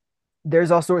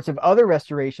there's all sorts of other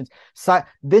restorations. So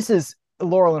this is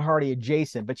Laurel and Hardy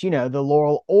adjacent, but the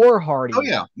Laurel or Oh Hardy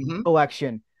yeah. Hmm.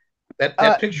 collection.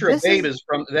 That picture of This Babe is is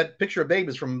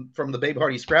from the Babe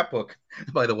Hardy scrapbook,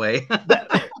 by the way.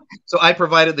 that So I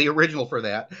provided the original for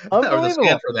that, or the scan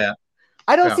unbelievable. for that.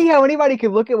 I don't Yeah. see how anybody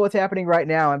could look at what's happening right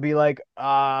now and be like,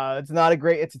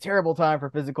 it's a terrible time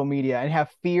for physical media and have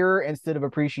fear instead of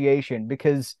appreciation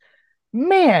because,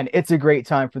 man, it's a great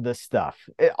time for this stuff.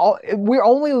 We're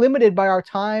only limited by our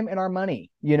time and our money,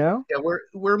 you know? Yeah,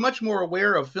 we're much more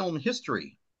aware of film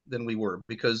history than we were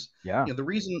because Yeah. the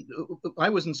reason I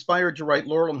was inspired to write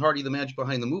Laurel and Hardy: The Magic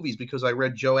Behind the Movies because I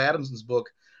read Joe Adamson's book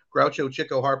Groucho,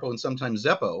 Chico, Harpo, and sometimes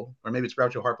Zeppo, or maybe it's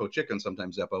Groucho, Harpo, Chico, and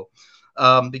sometimes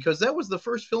Zeppo, because that was the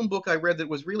first film book I read that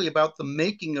was really about the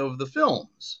making of the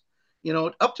films.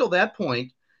 Up till that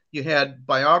point, you had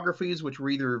biographies which were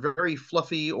either very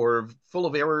fluffy or full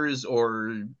of errors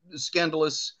or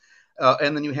scandalous,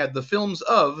 and then you had the films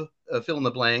of fill in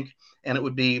the blank, and it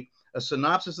would be a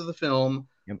synopsis of the film,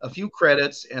 Yep. a few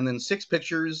credits, and then six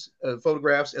pictures,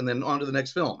 photographs, and then on to the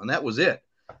next film, and that was it.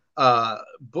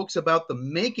 Books about the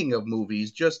making of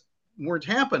movies just weren't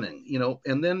happening,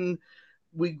 and then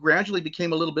we gradually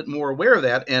became a little bit more aware of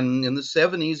that. And in the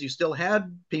 70s, you still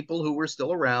had people who were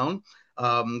still around.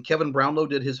 Kevin Brownlow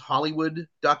did his Hollywood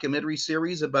documentary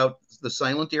series about the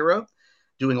silent era,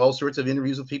 doing all sorts of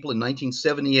interviews with people in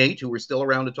 1978 who were still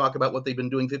around to talk about what they've been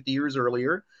doing 50 years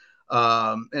earlier.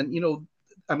 And,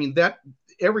 I mean, that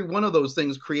every one of those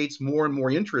things creates more and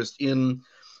more interest in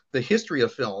the history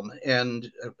of film.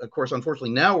 And of course,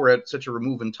 unfortunately, now we're at such a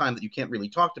remove in time that you can't really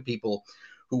talk to people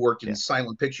who worked in Yeah.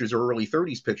 silent pictures or early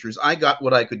 30s pictures. I got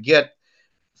what I could get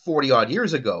 40 odd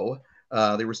years ago.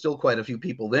 There were still quite a few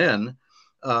people then.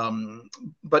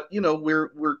 But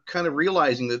we're kind of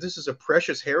realizing that this is a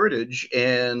precious heritage,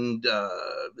 and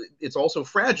it's also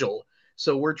fragile.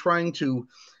 So we're trying to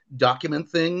document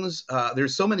things.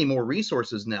 There's so many more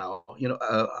resources now.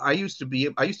 I used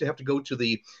to have to go to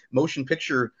the motion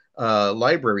picture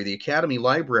library, the Academy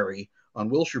Library on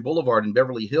Wilshire Boulevard in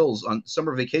Beverly Hills. On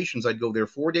summer vacations, I'd go there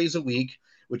 4 days a week,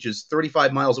 which is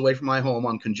 35 miles away from my home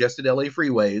on congested LA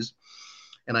freeways.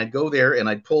 And I'd go there and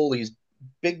I'd pull these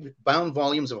big bound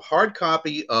volumes of hard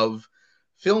copy of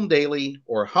Film Daily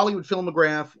or Hollywood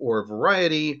Filmograph or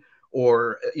Variety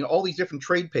or all these different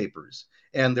trade papers.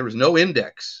 And there was no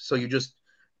index, so you just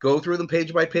go through them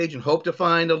page by page and hope to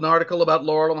find an article about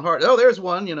Laurel and Hardy. Oh, there's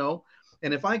one,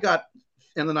 And if I got,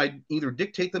 and then I'd either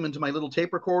dictate them into my little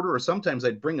tape recorder, or sometimes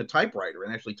I'd bring a typewriter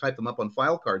and actually type them up on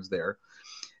file cards there.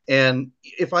 And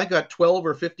if I got 12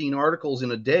 or 15 articles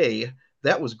in a day,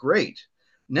 that was great.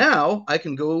 Now I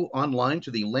can go online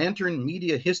to the Lantern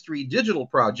Media History Digital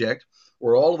Project,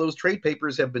 where all of those trade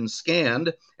papers have been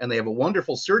scanned, and they have a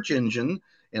wonderful search engine.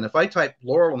 And if I type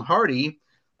Laurel and Hardy,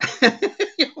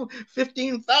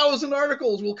 15,000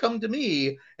 articles will come to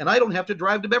me, and I don't have to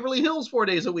drive to Beverly Hills 4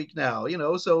 days a week now.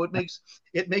 So it makes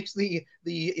the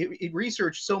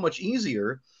research so much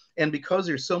easier. And because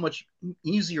there's so much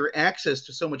easier access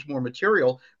to so much more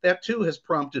material, that too has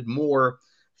prompted more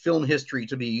film history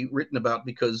to be written about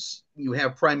because you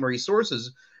have primary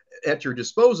sources at your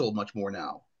disposal much more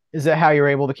now. Is that how you're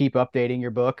able to keep updating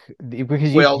your book?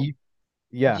 Because Well,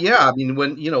 yeah. yeah, I mean,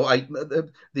 when the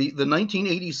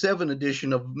 1987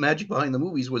 edition of Magic Behind the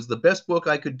Movies was the best book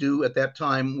I could do at that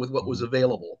time with what was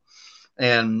available.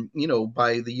 And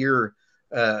by the year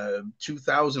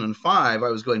 2005, I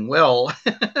was going, well,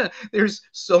 there's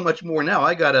so much more now.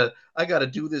 I gotta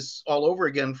do this all over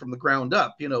again from the ground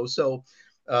up.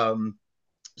 Um,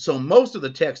 so most of the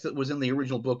text that was in the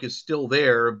original book is still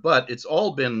there, but it's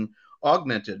all been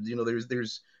augmented.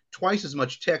 There's twice as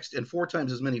much text and four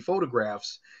times as many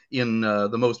photographs in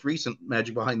the most recent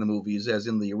Magic Behind the Movies as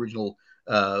in the original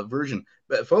version.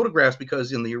 But photographs,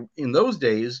 because in those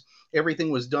days everything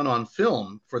was done on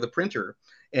film for the printer,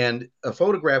 and a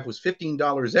photograph was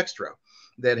 $15 extra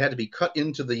that had to be cut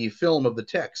into the film of the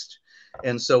text.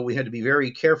 And so we had to be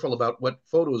very careful about what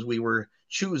photos we were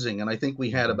choosing. And I think we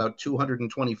had Mhm. about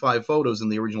 225 photos in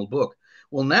the original book.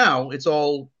 Well, now it's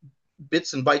all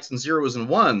bits and bytes and zeros and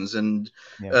ones, and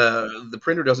Yeah. the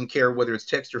printer doesn't care whether it's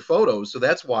text or photos. So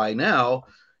that's why now,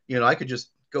 I could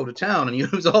just go to town and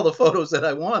use all the photos that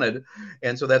I wanted.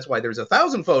 And so that's why there's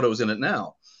 1,000 photos in it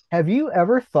now. Have you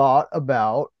ever thought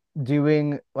about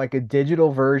doing like a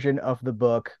digital version of the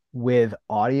book with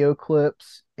audio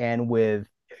clips and with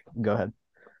Go ahead.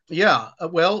 Yeah,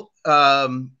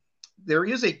 there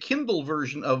is a Kindle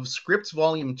version of Scripts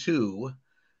Volume 2.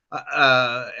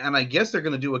 And I guess they're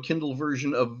going to do a Kindle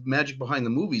version of Magic Behind the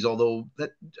Movies, although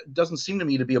that doesn't seem to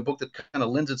me to be a book that kind of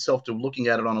lends itself to looking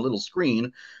at it on a little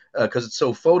screen because it's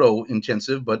so photo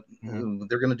intensive, but Hmm.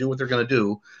 they're going to do what they're going to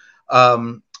do.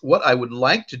 What I would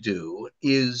like to do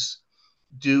is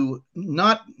do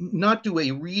not do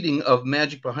a reading of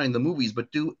Magic Behind the Movies,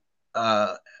 but do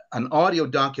uh, an audio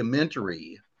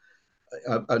documentary,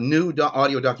 a new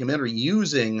audio documentary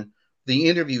using the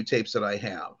interview tapes that I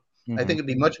have. I Hmm. think it'd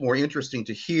be much more interesting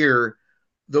to hear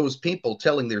those people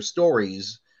telling their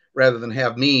stories rather than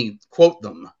have me quote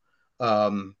them.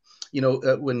 Um,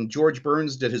 when George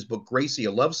Burns did his book Gracie,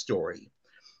 a Love Story,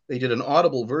 they did an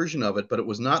audible version of it, but it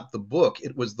was not the book;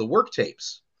 it was the work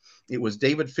tapes. It was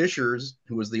David Fisher's,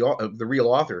 who was the real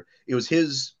author. It was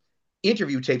his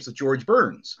interview tapes with George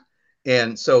Burns,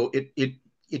 and so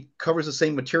it covers the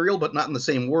same material, but not in the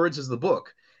same words as the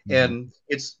book. Hmm. And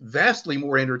it's vastly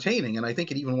more entertaining. And I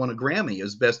think it even won a Grammy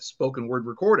as best spoken word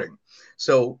recording.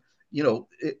 So,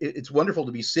 it's wonderful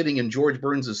to be sitting in George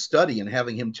Burns's study and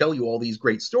having him tell you all these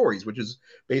great stories, which is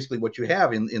basically what you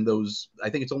have in those. I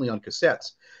think it's only on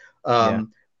cassettes. Yeah.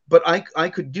 But I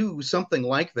could do something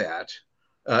like that.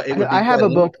 It would I be have a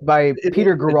book by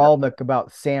Peter it, Geralnik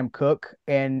about Sam Cooke,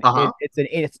 and uh-huh.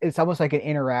 it's almost like an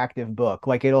interactive book.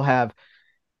 Like it'll have,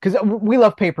 because we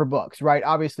love paper books, right?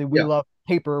 Obviously, we Yeah. love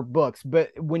paper books,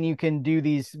 but when you can do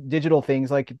these digital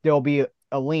things, like there'll be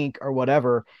a link or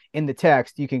whatever in the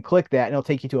text, you can click that and it'll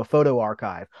take you to a photo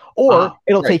archive, or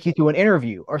it'll Right. take you to an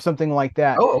interview or something like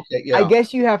that. Oh, okay. I Yeah.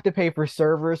 guess you have to pay for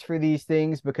servers for these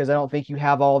things because I don't think you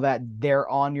have all that there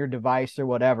on your device or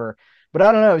whatever. But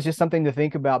I don't know. It's just something to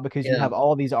think about because you Yeah. have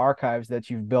all these archives that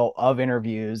you've built of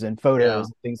interviews and Yeah. photos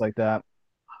and things like that.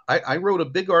 I wrote a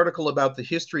big article about the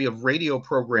history of radio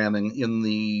programming in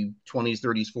the 20s,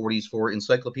 30s, 40s for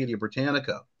Encyclopedia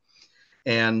Britannica.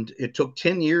 And it took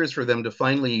 10 years for them to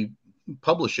finally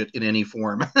publish it in any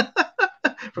form.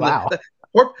 From Wow. the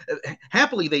or,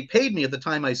 happily they paid me at the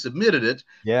time I submitted it,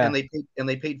 Yeah. and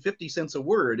they paid 50 cents a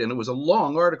word, and it was a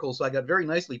long article, so I got very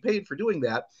nicely paid for doing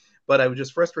that. But I was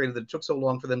just frustrated that it took so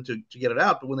long for them to get it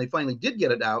out. But when they finally did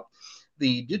get it out,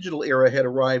 the digital era had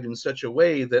arrived in such a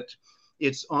way that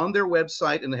it's on their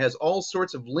website and it has all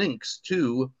sorts of links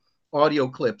to audio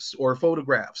clips or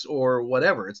photographs or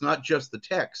whatever. It's not just the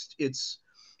text. It's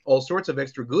all sorts of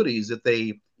extra goodies that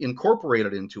they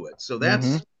incorporated into it. So Hmm.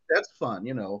 that's fun.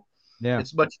 Yeah.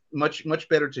 It's much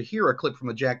better to hear a clip from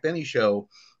a Jack Benny show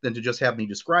than to just have me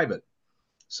describe it.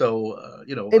 So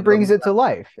It brings it to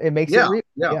life. It makes it yeah, real.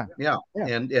 yeah, Yeah. yeah,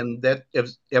 Yeah. and that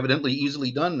is evidently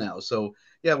easily done now. So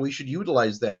yeah, we should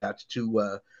utilize that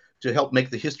to help make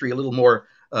the history a little more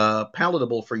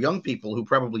palatable for young people who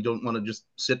probably don't want to just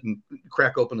sit and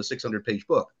crack open a 600-page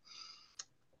book.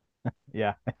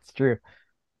 Yeah. It's true.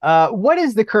 What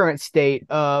is the current state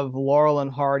of Laurel and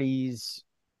Hardy's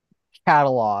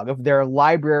catalog of their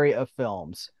library of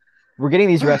films? We're getting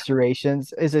these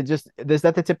restorations. Is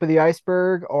that the tip of the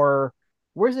iceberg, or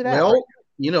where's it at right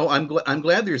Well, I'm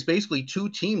glad there's basically two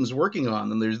teams working on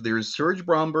them. There's Serge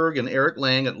Bromberg and Eric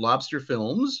Lang at Lobster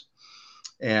Films,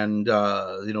 and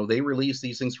they release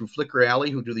these things through Flickr Alley,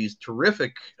 who do these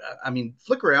terrific. I mean,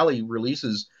 Flickr Alley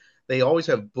releases. They always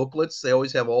have booklets. They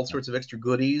always have all sorts of extra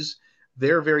goodies.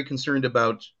 They're very concerned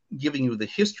about giving you the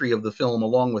history of the film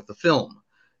along with the film.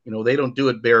 They don't do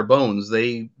it bare bones.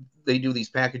 They do these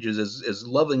packages as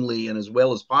lovingly and as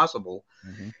well as possible.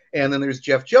 now? And then there's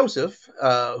Jeff Joseph,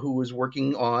 who is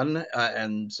working on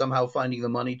and somehow finding the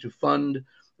money to fund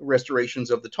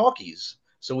restorations of the talkies.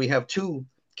 So we have two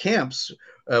camps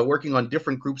working on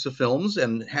different groups of films,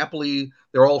 and happily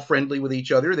they're all friendly with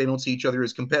each other. They don't see each other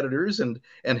as competitors, and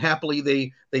happily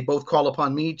they both call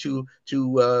upon me to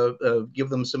give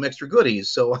them some extra goodies.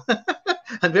 So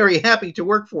I'm very happy to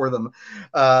work for them.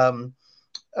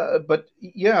 But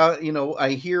yeah, I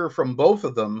hear from both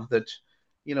of them that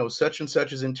such and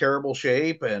such is in terrible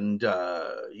shape, and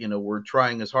we're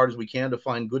trying as hard as we can to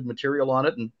find good material on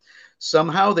it, and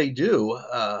somehow they do.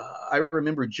 I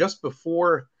remember just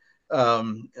before,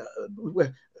 around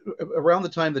the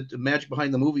time that Magic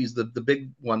Behind the Movies, the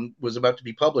big one, was about to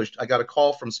be published, I got a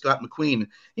call from Scott McQueen.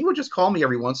 He would just call me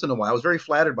every once in a while. I was very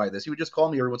flattered by this. He would just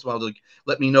call me every once in a while to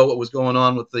let me know what was going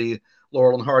on with the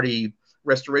Laurel and Hardy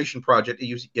restoration project at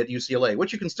UCLA,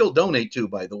 which you can still donate to,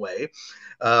 by the way.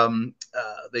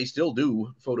 They still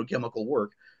do photochemical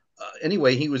work.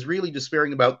 Anyway, he was really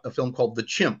despairing about a film called The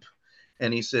Chimp.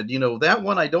 And he said, that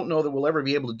one, I don't know that we'll ever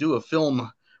be able to do a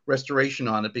film restoration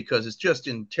on it because it's just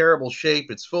in terrible shape.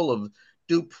 It's full of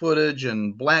dupe footage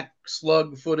and black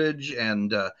slug footage.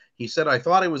 And he said, I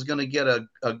thought I was going to get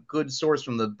a good source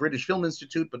from the British Film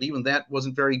Institute, but even that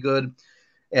wasn't very good.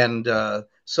 And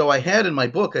so I had in my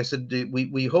book, I said,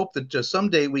 we hope that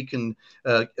someday we can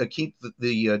keep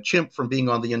the chimp from being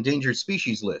on the endangered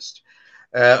species list.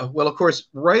 Well, of course,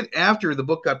 right after the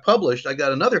book got published, I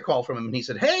got another call from him, and he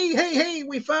said, hey,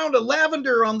 we found a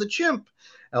lavender on the chimp.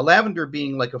 A lavender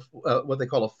being like what they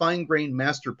call a fine-grained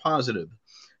master positive.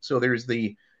 So there's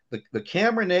the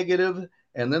camera negative,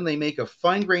 and then they make a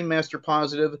fine-grained master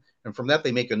positive, and from that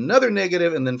they make another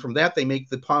negative, and then from that they make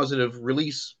the positive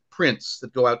release prints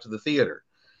that go out to the theater.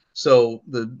 So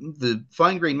the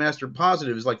fine-grained master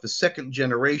positive is like the second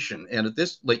generation, and at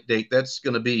this late date, that's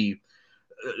going to be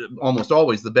almost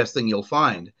always the best thing you'll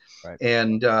find. Right.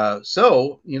 And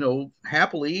so,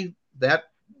 happily that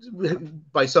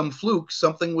by some fluke,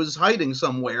 something was hiding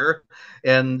somewhere,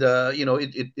 and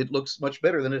it looks much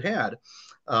better than it had.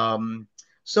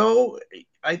 So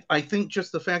I think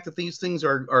just the fact that these things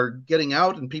are getting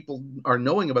out and people are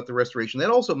knowing about the restoration, that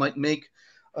also might make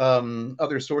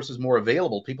other sources more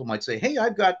available. People might say, hey,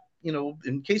 I've got,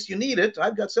 in case you need it,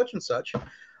 I've got such and such.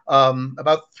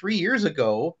 About 3 years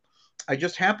ago, I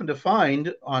just happened to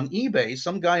find on eBay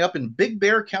some guy up in Big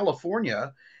Bear,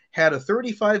 California, had a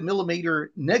 35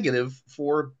 millimeter negative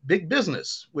for Big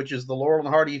Business, which is the Laurel and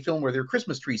Hardy film where they're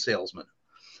Christmas tree salesmen.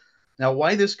 Now,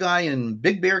 why this guy in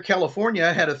Big Bear,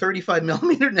 California had a 35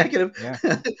 millimeter negative?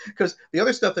 Because the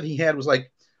other stuff that he had was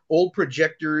like old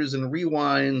projectors and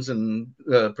rewinds and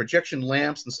projection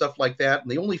lamps and stuff like that. And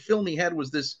the only film he had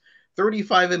was this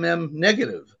 35 mm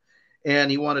negative. And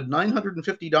he wanted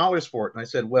 $950 for it. And I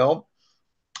said, well,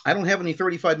 I don't have any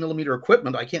 35 millimeter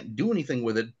equipment. I can't do anything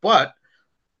with it, but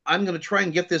I'm going to try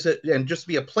and get this and just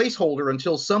be a placeholder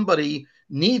until somebody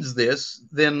needs this,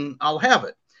 then I'll have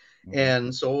it. Mm-hmm.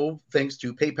 And so thanks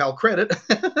to PayPal credit,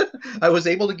 I was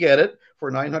able to get it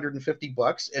for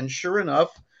 $950. And sure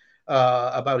enough,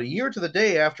 about a year to the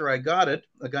day after I got it,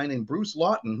 a guy named Bruce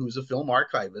Lawton, who's a film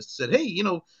archivist, said, hey,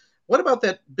 what about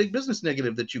that Big Business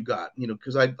negative that you got?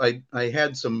 Because I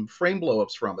had some frame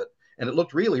blowups from it, and it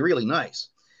looked really, really nice.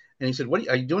 And he said, "What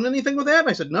are you doing anything with that?" And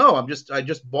I said, "No, I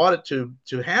just bought it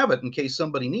to have it in case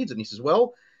somebody needs it." And he says,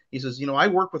 "Well, I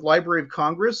work with Library of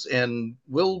Congress, and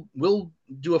we'll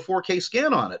do a 4K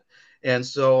scan on it." And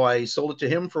so I sold it to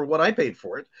him for what I paid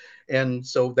for it. And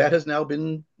so that has now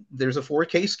there's a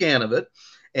 4K scan of it,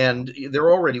 and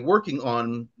they're already working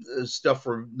on stuff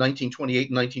for 1928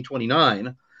 and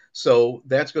 1929. So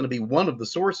that's going to be one of the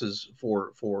sources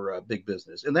for Big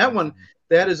Business. And that one,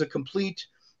 that is a complete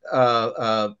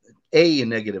A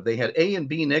negative. They had A and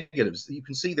B negatives. You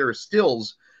can see there are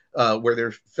stills where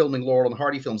they're filming Laurel and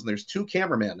Hardy films, and there's two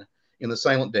cameramen in the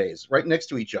silent days right next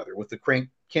to each other with the crank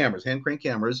cameras, hand crank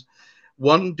cameras,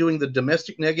 one doing the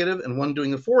domestic negative and one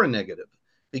doing the foreign negative,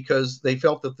 because they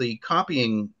felt that the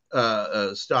copying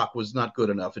stock was not good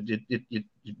enough. It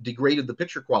degraded the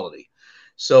picture quality.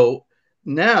 So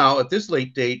now at this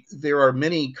late date, there are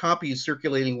many copies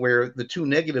circulating where the two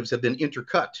negatives have been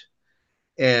intercut.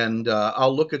 And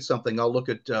I'll look at something. I'll look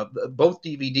at both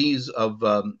DVDs of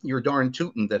Your Darn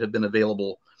Tootin' that have been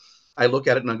available. I look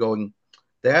at it and I'm going,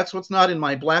 that's what's not in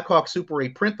my Blackhawk Super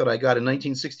 8 print that I got in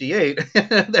 1968.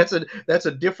 that's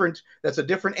a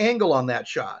different angle on that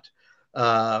shot.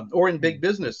 Or in Big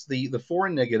Business, the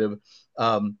foreign negative.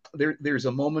 There's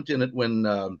a moment in it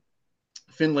when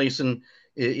Finlayson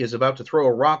is about to throw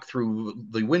a rock through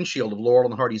the windshield of Laurel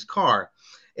and Hardy's car.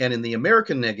 And in the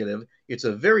American negative, it's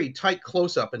a very tight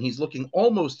close-up, and he's looking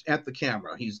almost at the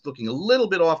camera. He's looking a little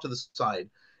bit off to the side,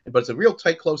 but it's a real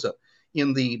tight close-up.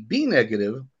 In the B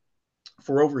negative,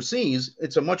 for overseas,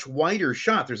 it's a much wider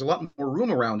shot. There's a lot more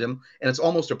room around him, and it's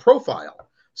almost a profile.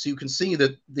 So you can see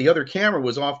that the other camera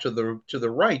was off to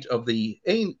the right of the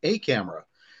A camera.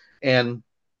 And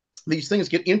these things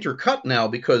get intercut now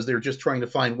because they're just trying to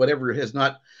find whatever has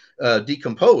not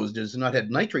decomposed, has not had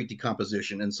nitrate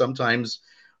decomposition. And sometimes,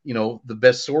 the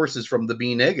best source is from the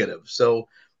B negative. So,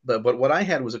 but what I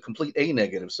had was a complete A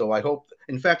negative. So I hope,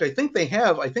 in fact, I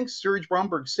think Serge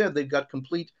Bromberg said they've got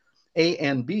complete A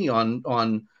and B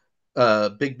on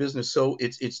Big Business. So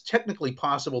it's technically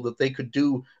possible that they could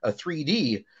do a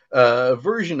 3D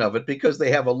version of it, because they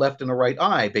have a left and a right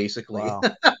eye, basically. Wow.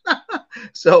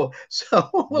 So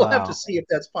we'll have to see if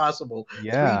that's possible.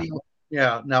 Yeah. 3D.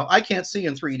 Yeah. Now I can't see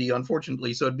in 3D,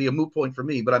 unfortunately, so it'd be a moot point for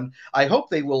me. But I hope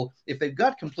they will. If they've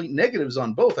got complete negatives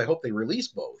on both, I hope they release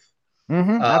both.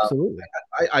 Mm-hmm, absolutely.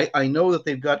 I know that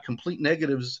they've got complete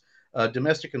negatives,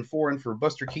 domestic and foreign, for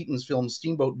Buster Keaton's film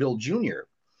Steamboat Bill Jr.,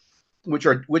 which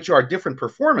are different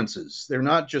performances. They're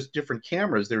not just different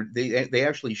cameras. They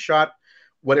actually shot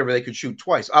whatever they could shoot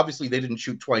twice. Obviously, they didn't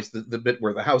shoot twice the bit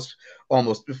where the house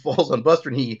almost falls on Buster,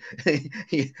 and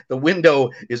the window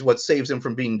is what saves him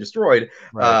from being destroyed.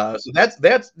 Right. So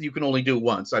that's you can only do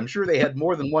once. I'm sure they had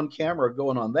more than one camera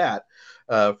going on that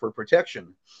for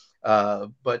protection.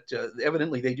 But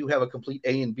evidently, they do have a complete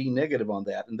A and B negative on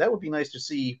that, and that would be nice to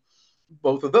see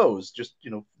both of those. Just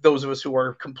those of us who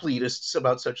are completists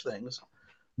about such things.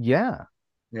 Yeah.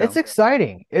 Yeah. It's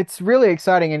exciting. It's really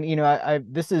exciting. And I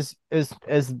this is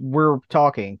as we're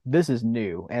talking, this is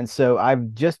new. And so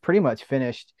I've just pretty much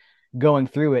finished going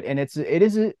through it. And it's an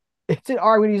I'm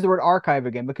gonna use the word archive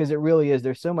again because it really is.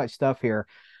 There's so much stuff here.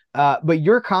 But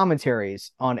your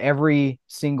commentaries on every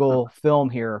single film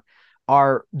here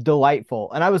are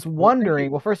delightful. And I was Well, thank wondering,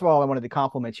 you. well, first of all, I wanted to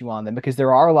compliment you on them because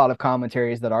there are a lot of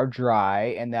commentaries that are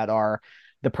dry and that are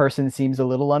the person seems a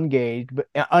little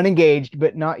unengaged,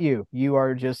 but not you.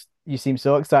 You seem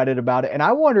so excited about it. And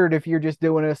I wondered if you're just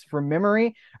doing this from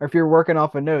memory or if you're working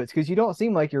off of notes because you don't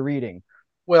seem like you're reading.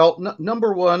 Well,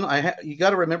 number one, you got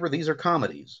to remember these are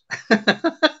comedies.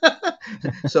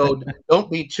 So don't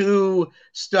be too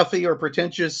stuffy or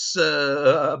pretentious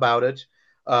about it.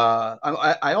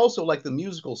 I also like the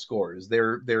musical scores.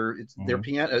 They're Mhm.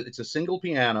 piano. It's a single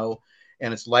piano,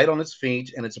 and it's light on its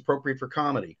feet, and it's appropriate for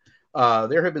comedy.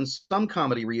 There have been some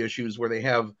comedy reissues where they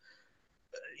have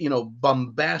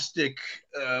bombastic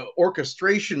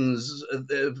orchestrations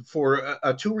for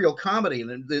a two-reel comedy,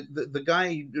 and the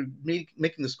guy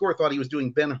making the score thought he was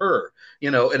doing Ben-Hur,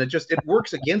 and it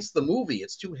works against the movie.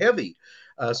 It's too heavy.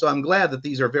 So I'm glad that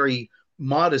these are very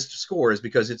modest scores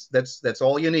because that's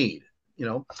all you need.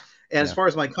 And as Yeah. far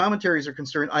as my commentaries are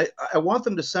concerned, I want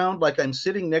them to sound like I'm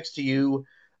sitting next to you,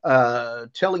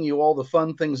 telling you all the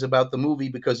fun things about the movie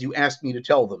because you asked me to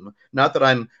tell them. Not that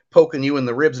I'm poking you in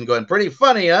the ribs and going, pretty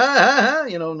funny, huh?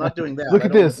 Not doing that. Look I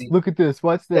at don't want to this. be. Look at this.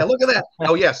 What's Yeah, this? look at that.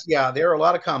 Oh yes, yeah. There are a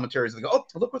lot of commentaries that go, oh,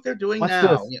 look what they're doing What's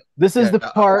now. this? Yeah, This is yeah. the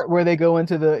part where they go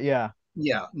into the yeah.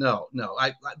 Yeah. No, no.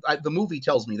 The movie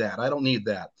tells me that. I don't need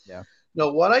that. Yeah. No,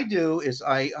 what I do is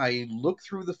I look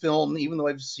through the film, even though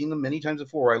I've seen them many times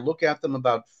before. I look at them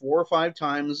about 4 or 5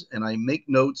 times, and I make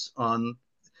notes on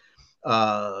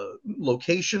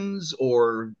locations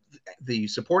or the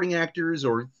supporting actors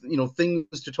or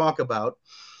things to talk about.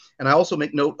 And I also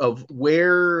make note of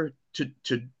where to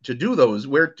do those,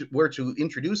 where to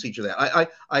introduce each of that.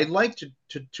 I like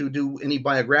to do any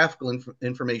biographical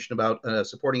information about a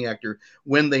supporting actor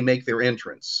when they make their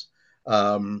entrance.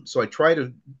 So I try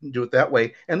to do it that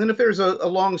way. And then if there's a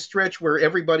long stretch where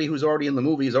everybody who's already in the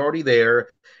movie is already there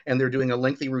and they're doing a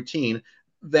lengthy routine,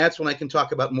 that's when I can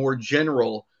talk about more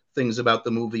general things about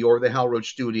the movie or the Hal Roach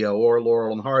Studio or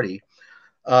Laurel and Hardy.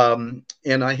 And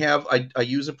I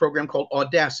use a program called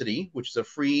Audacity, which is a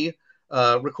free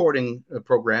recording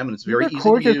program, and it's You very easy to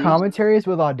record your use. commentaries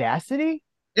with Audacity?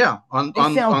 Yeah, on They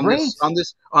on sound on great.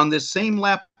 this same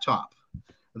laptop.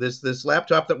 This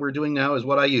laptop that we're doing now is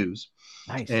what I use,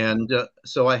 Nice. and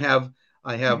so I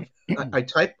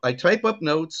type up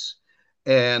notes,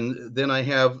 and then I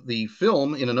have the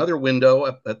film in another window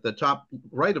at the top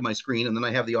right of my screen, and then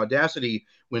I have the Audacity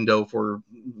window for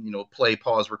play,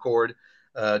 pause, record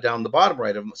down the bottom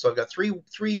right of them. So I've got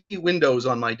three windows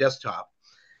on my desktop,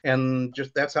 and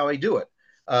just that's how I do it.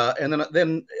 And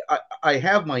then I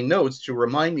have my notes to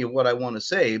remind me of what I want to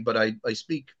say, but I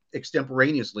speak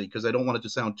extemporaneously because I don't want it to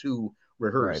sound too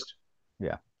Right. rehearsed.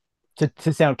 Yeah.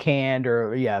 To sound canned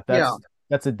or yeah, Yeah,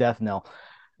 that's a death knell.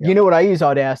 yeah. You know what I use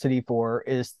Audacity for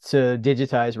is to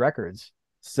digitize records.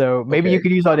 So maybe you Okay.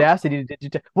 could use Audacity to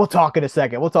digitize. We'll talk in a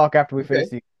second. We'll talk after we Okay. finish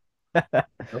these.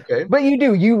 Okay. But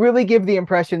you really give the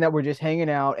impression that we're just hanging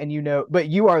out and but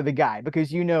you are the guy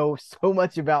because you know so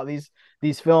much about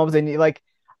these films and like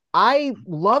I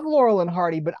love Laurel and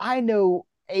Hardy, but I know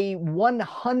a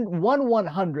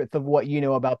 100th of what you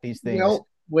know about these things.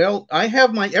 Well,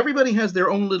 everybody has their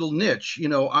own little niche.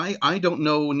 I don't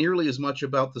know nearly as much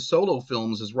about the solo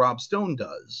films as Rob Stone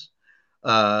does.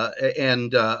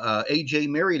 And AJ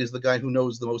Marriott is the guy who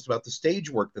knows the most about the stage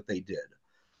work that they did.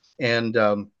 And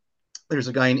there's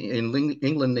a guy in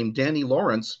England named Danny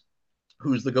Lawrence,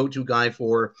 who's the go-to guy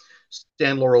for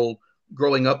Stan Laurel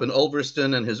growing up in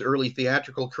Ulverston and his early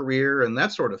theatrical career and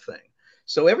that sort of thing.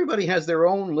 So everybody has their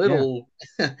own Yeah. little.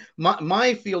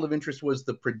 My field of interest was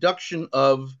the production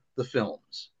of the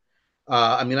films.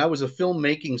 I mean, I was a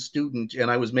filmmaking student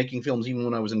and I was making films even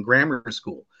when I was in grammar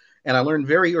school. And I learned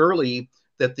very early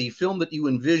that the film that you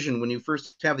envision when you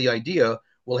first have the idea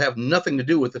will have nothing to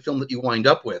do with the film that you wind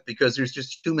up with because there's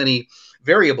just too many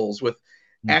variables with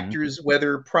Hmm. actors,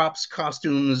 weather, props,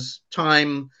 costumes,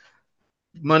 time,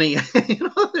 money.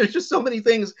 There's just so many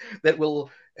things that will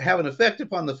have an effect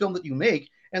upon the film that you make.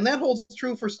 And that holds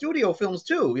true for studio films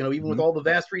too. Even with Hmm. all the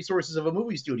vast resources of a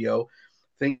movie studio,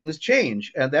 things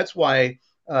change. And that's why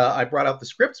I brought out the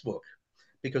scripts book,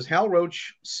 because Hal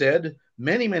Roach said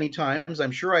many, many times,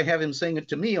 I'm sure I have him saying it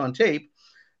to me on tape,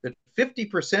 that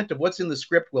 50% of what's in the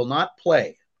script will not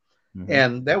play. Hmm.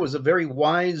 And that was a very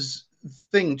wise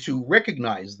thing to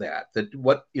recognize, that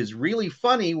what is really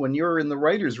funny when you're in the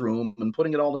writer's room and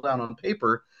putting it all down on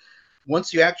paper,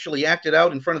 once you actually act it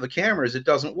out in front of the cameras, it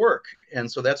doesn't work.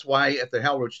 And so that's why at the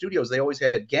Hal Roach Studios, they always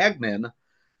had gag men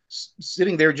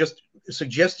sitting there just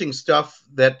suggesting stuff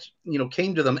that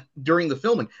came to them during the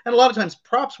filming. And a lot of times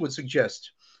props would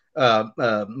suggest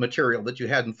material that you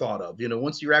hadn't thought of.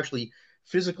 Once you're actually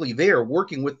physically there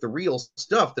working with the real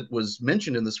stuff that was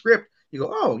mentioned in the script, you go,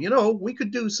 oh, we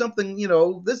could do something.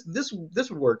 This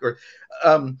would work. Or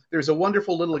there's a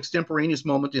wonderful little extemporaneous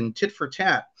moment in Tit for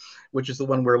Tat, which is the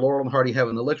one where Laurel and Hardy have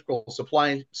an electrical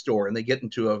supply store, and they get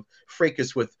into a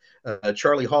fracas with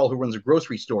Charlie Hall, who runs a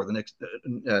grocery store the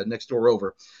next door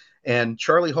over. And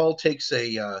Charlie Hall takes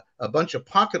a bunch of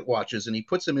pocket watches and he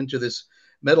puts them into this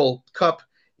metal cup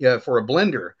for a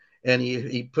blender. And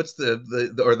he puts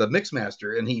the mix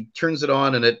master, and he turns it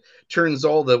on, and it turns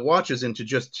all the watches into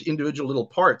just individual little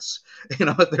parts.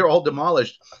 They're all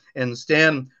demolished. And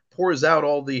Stan pours out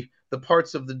all the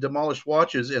parts of the demolished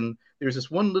watches, and there's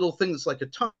this one little thing that's like a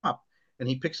top, and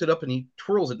he picks it up and he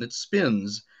twirls it and it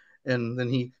spins, and then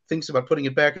he thinks about putting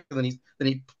it back, and then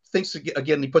he thinks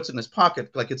again, and he puts it in his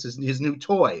pocket like it's his new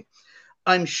toy.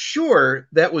 I'm sure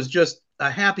that was just a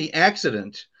happy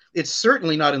accident. It's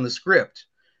certainly not in the script.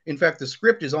 In fact, the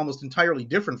script is almost entirely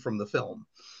different from the film.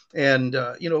 And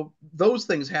those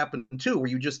things happen too, where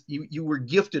you were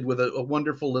gifted with a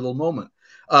wonderful little moment.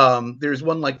 There's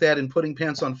one like that in Putting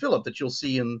Pants on Philip that you'll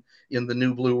see in the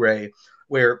new Blu-ray,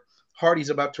 where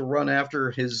Hardy's about to run after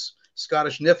his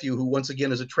Scottish nephew, who once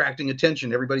again is attracting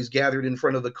attention. Everybody's gathered in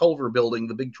front of the Culver building,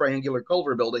 the big triangular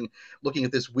Culver building, looking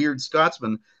at this weird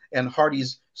Scotsman, and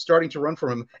Hardy's starting to run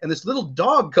from him. And this little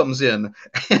dog comes in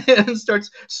and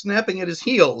starts snapping at his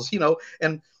heels,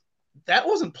 and that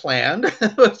wasn't planned.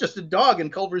 It was just a dog in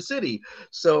Culver City.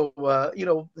 So,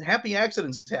 happy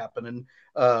accidents happen. And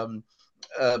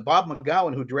Bob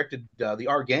McGowan, who directed the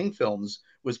Our Gang films,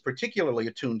 was particularly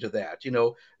attuned to that.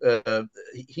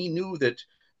 He knew that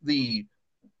the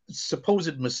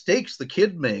supposed mistakes the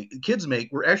kids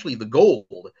make were actually the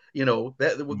gold.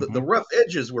 The rough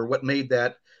edges were what made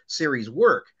that series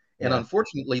work. And Yeah.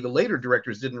 unfortunately, the later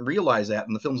directors didn't realize that,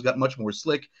 and the films got much more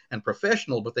slick and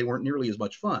professional, but they weren't nearly as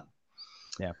much fun.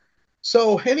 Yeah.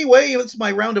 So anyway, it's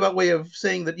my roundabout way of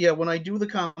saying that, yeah, when I do the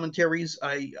commentaries,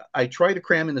 I try to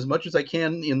cram in as much as I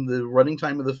can in the running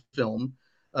time of the film,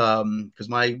 because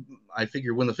I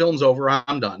figure when the film's over,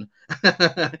 I'm done.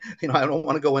 I don't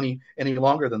want to go any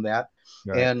longer than that.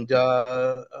 Right. And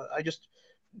I just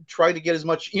try to get as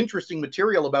much interesting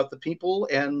material about the people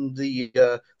and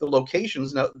the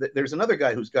locations. Now, there's another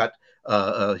guy who's got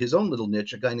his own little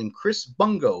niche, a guy named Chris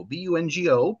Bungo,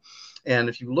 Bungo. And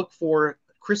if you look for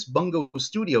Chris Bungo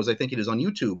Studios, I think it is on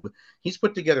YouTube, he's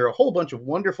put together a whole bunch of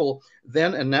wonderful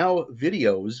then and now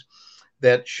videos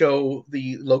that show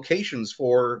the locations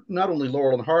for not only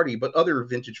Laurel and Hardy, but other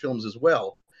vintage films as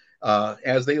well,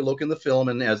 as they look in the film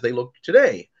and as they look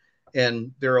today.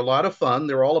 And they're a lot of fun.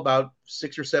 They're all about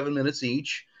 6 or 7 minutes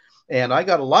each. And I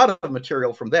got a lot of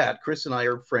material from that. Chris and I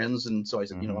are friends. And so I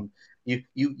said, Mm-hmm.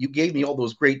 you gave me all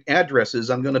those great addresses.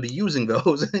 I'm going to be using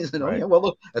those. Right. Yeah, well,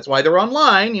 look, that's why they're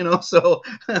online, so,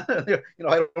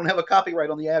 I don't have a copyright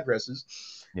on the addresses.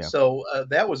 Yeah. So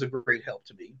that was a great help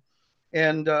to me.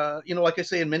 And, like I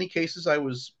say, in many cases, I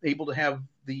was able to have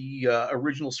the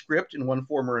original script in one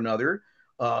form or another.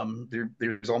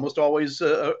 There's almost always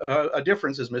a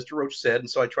difference, as Mr. Roach said. And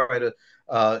so I try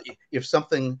to, if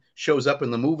something shows up in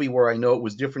the movie where I know it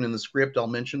was different in the script, I'll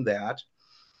mention that.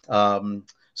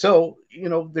 So,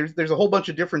 there's a whole bunch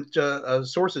of different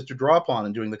sources to draw upon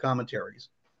in doing the commentaries.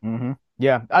 Hmm.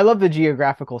 Yeah. I love the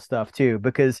geographical stuff too,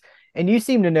 because, and you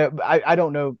seem to know, I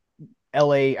don't know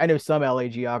LA, I know some LA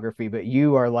geography, but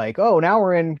you are like, oh, now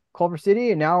we're in Culver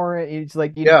City and now it's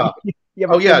like, Yeah. you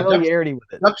have Oh, a yeah. familiarity with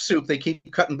it. Duck Soup, they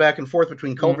keep cutting back and forth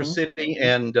between Culver Hmm. City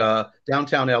and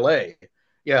downtown LA.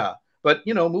 Yeah. But,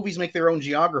 movies make their own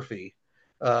geography.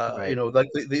 Right.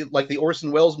 Like the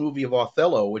Orson Welles movie of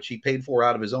Othello, which he paid for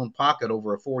out of his own pocket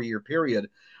over a 4-year period.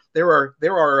 There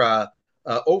are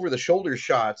over the shoulder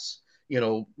shots,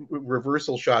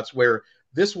 reversal shots where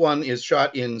this one is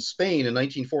shot in Spain in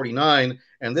 1949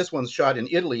 and this one's shot in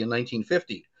Italy in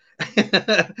 1950.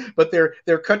 but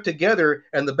they're cut together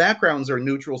and the backgrounds are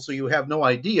neutral, so you have no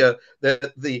idea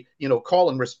that the call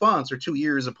and response are 2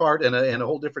 years apart in a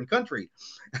whole different country.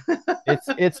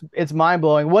 It's mind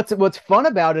blowing. What's fun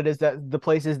about it is that the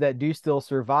places that do still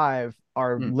survive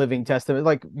are Hmm. living testament,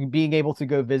 like being able to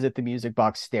go visit the Music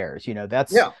Box Stairs.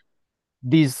 That's Yeah,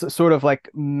 these sort of like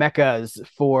meccas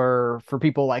for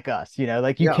people like us.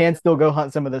 Like you yeah, can still go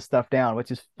hunt some of this stuff down,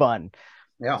 which is fun.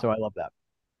 yeah. So I love that.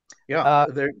 Yeah, Uh,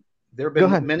 there have Go been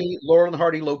ahead. many Laurel and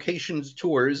Hardy locations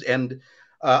tours, and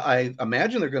I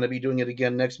imagine they're going to be doing it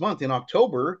again next month in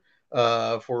October.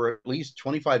 For at least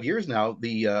 25 years now,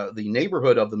 the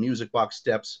neighborhood of the Music Box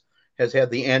Steps has had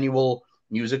the annual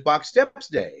Music Box Steps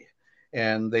Day,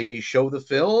 and they show the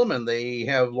film, and they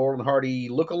have Laurel and Hardy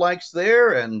lookalikes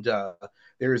there, and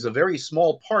there's a very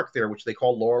small park there, which they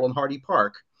call Laurel and Hardy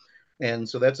Park, and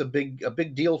so that's a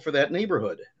big deal for that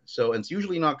neighborhood. So it's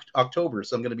usually in October,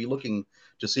 so I'm going to be looking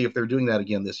to see if they're doing that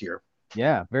again this year.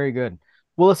 Yeah, very good.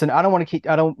 Well, listen, I don't want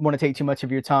to take too much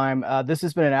of your time. This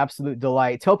has been an absolute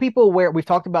delight. Tell people where we've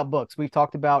talked about books, we've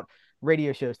talked about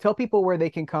radio shows. Tell people where they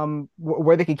can come,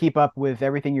 where they can keep up with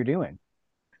everything you're doing.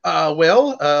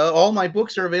 All my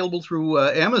books are available through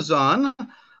Amazon.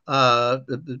 Uh,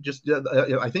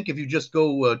 I think if you just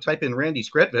go type in Randy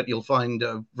Skretvedt, you'll find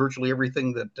virtually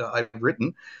everything that I've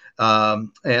written.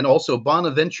 And also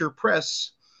Bonaventure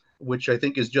Press, which I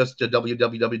think is just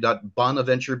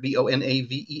www.bonaventure, Bonaventure,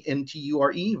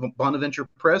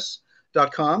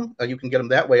 bonaventurepress.com. You can get them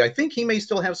that way. I think he may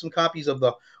still have some copies of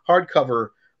the hardcover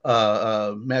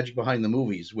Magic Behind the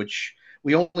Movies, which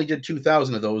we only did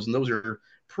 2,000 of those, and those are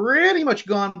pretty much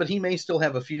gone, but he may still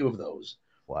have a few of those.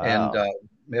 And Wow.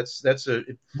 that's a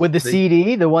With the the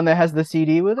CD, the one that has the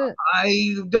CD with it?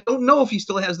 I don't know if he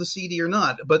still has the CD or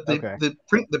not, but the Okay. the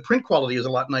print the print quality is a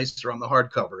lot nicer on the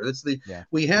hardcover. It's the Yeah.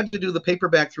 We had to do the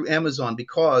paperback through Amazon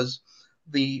because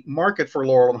the market for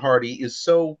Laurel and Hardy is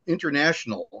so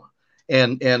international,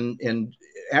 and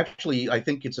actually I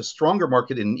think it's a stronger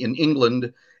market in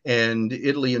England and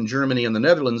Italy and Germany and the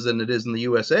Netherlands than it is in the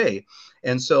USA.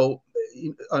 And so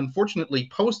unfortunately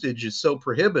postage is so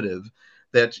prohibitive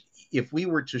that if we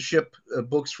were to ship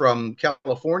books from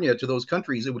California to those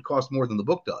countries, it would cost more than the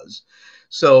book does.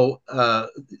 So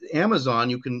Amazon,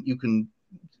 you can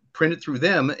print it through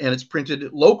them, and it's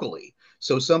printed locally.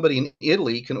 So somebody in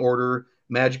Italy can order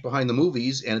Magic Behind the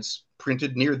Movies, and it's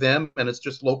printed near them, and it's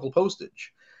just local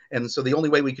postage. And so the only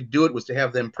way we could do it was to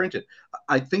have them print it.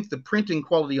 I think the printing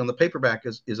quality on the paperback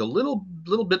is a little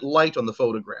bit light on the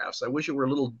photographs. I wish it were a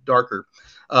little darker.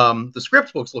 The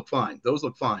script books look fine; those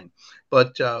look fine.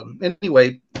 But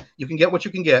anyway, you can get what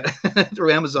you can get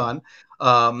through Yeah. Amazon.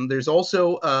 There's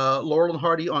also Laurel and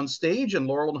Hardy on stage and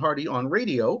Laurel and Hardy on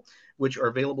radio, which are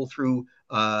available through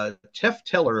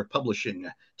Tefteller Publishing,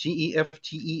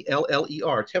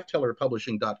 Tefteller,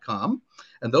 teftellerpublishing.com.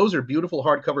 And those are beautiful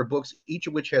hardcover books, each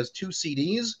of which has 2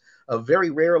 CDs of very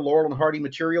rare Laurel and Hardy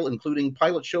material, including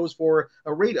pilot shows for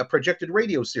a projected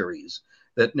radio series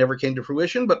that never came to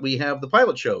fruition, but we have the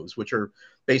pilot shows, which are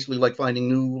basically like finding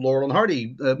new Laurel and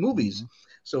Hardy movies. Mhm.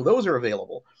 So those are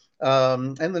available.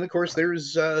 And then, of course,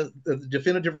 there's the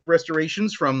definitive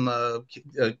restorations from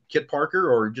Kit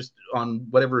Parker or just on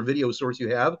whatever video source you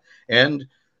have, and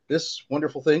this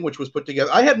wonderful thing which was put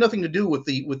together. I had nothing to do with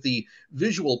the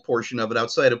visual portion of it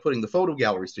outside of putting the photo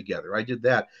galleries together. I did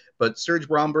that, but Serge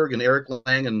Bromberg and Eric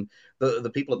Lang and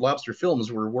the people at Lobster Films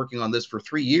were working on this for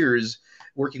 3 years,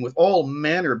 working with all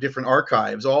manner of different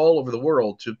archives all over the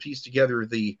world to piece together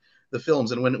the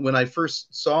films. And when I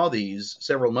first saw these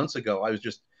several months ago, I was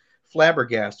just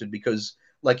flabbergasted because,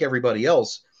 like everybody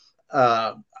else,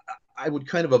 uh, I would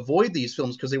kind of avoid these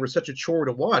films because they were such a chore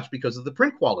to watch because of the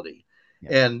print quality.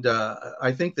 Yeah. And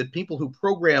I think that people who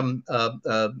program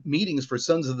meetings for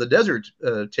Sons of the Desert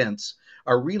tents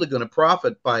are really going to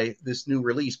profit by this new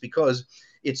release, because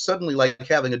it's suddenly like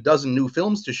having a dozen new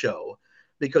films to show,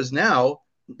 because now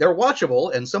they're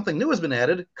watchable and something new has been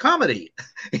added: comedy.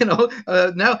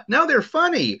 Now they're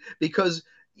funny because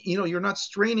you're not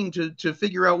straining to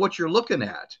figure out what you're looking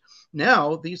at.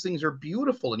 Now these things are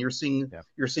beautiful, and Yeah.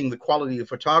 you're seeing the quality of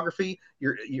photography.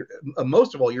 You're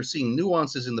Most of all, you're seeing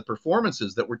nuances in the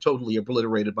performances that were totally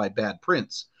obliterated by bad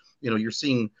prints. You're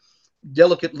seeing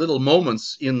delicate little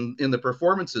moments in the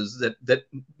performances that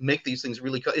make these things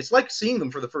really. It's like seeing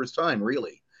them for the first time,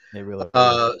 really. It really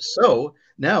is. So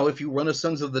now, if you run a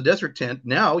Sons of the Desert tent,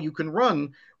 now you can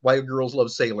run Why Girls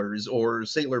Love Sailors or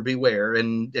Sailor Beware,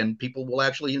 and people will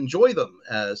actually enjoy them.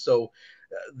 So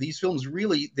these films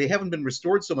they haven't been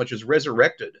restored so much as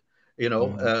resurrected.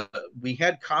 Mhm. We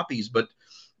had copies, but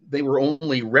they were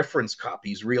only reference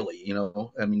copies, really.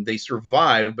 I mean, they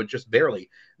survived, but just barely.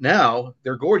 Now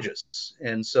they're gorgeous,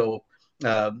 and so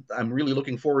I'm really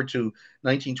looking forward to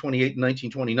 1928 and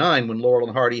 1929 when Laurel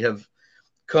and Hardy have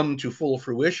come to full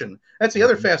fruition. That's the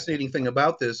other fascinating thing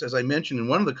about this. As I mentioned in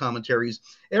one of the commentaries,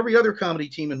 every other comedy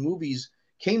team in movies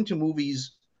came to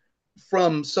movies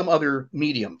from some other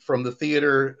medium, from the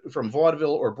theater, from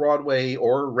vaudeville or Broadway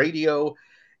or radio.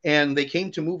 And they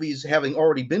came to movies having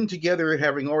already been together,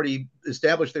 having already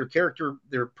established their character,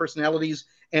 their personalities,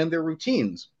 and their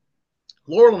routines.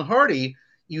 Laurel and Hardy,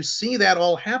 you see that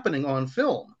all happening on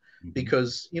film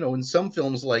because, in some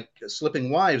films like Slipping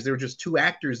Wives, they're just two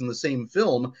actors in the same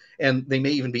film, and they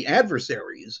may even be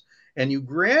adversaries. And you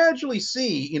gradually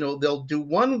see, they'll do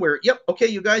one where, yep, okay,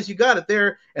 you guys, you got it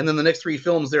there. And then the next three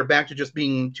films, they're back to just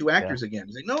being two actors again.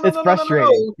 He's like, no, it's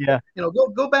frustrating. Yeah.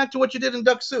 Go back to what you did in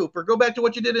Duck Soup, or go back to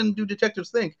what you did in Do Detectives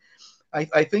Think.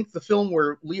 I think the film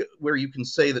where you can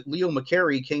say that Leo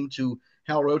McCarey came to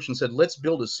Hal Roach and said, let's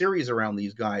build a series around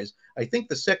these guys. I think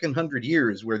the second 100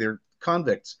 years where they're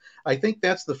convicts, I think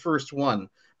that's the first one,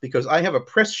 because I have a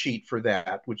press sheet for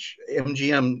that, which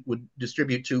MGM would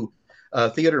distribute to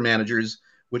theater managers,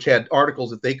 which had articles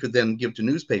that they could then give to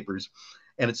newspapers.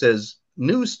 And it says,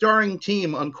 new starring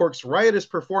team uncorks riotous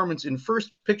performance in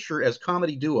first picture as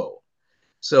comedy duo.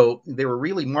 So they were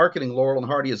really marketing Laurel and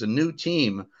Hardy as a new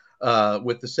team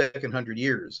with the second 100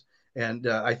 years. And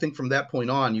I think from that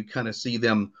point on, you kind of see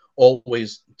them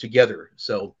always together.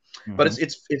 So, but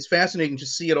it's fascinating to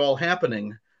see it all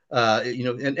happening.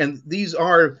 And these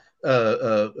are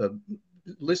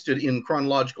listed in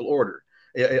chronological order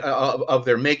of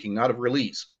their making, not of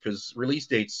release, because release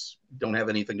dates don't have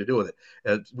anything to do with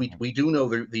it. We do know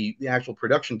the actual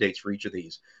production dates for each of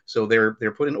these, so they're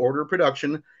put in order of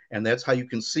production, and that's how you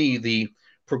can see the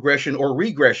progression or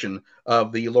regression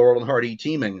of the Laurel and Hardy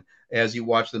teaming as you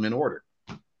watch them in order.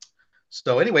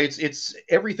 So anyway, it's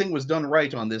everything was done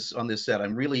right on this set.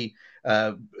 I'm really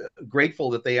grateful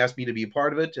that they asked me to be a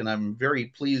part of it, and I'm very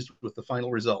pleased with the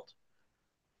final result.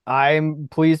 I'm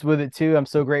pleased with it too. I'm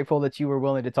so grateful that you were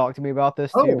willing to talk to me about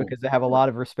this too, because I have a lot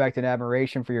of respect and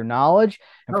admiration for your knowledge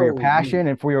and for your passion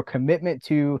and for your commitment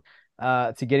to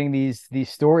getting these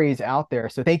stories out there.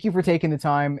 So thank you for taking the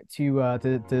time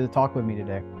to talk with me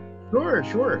today.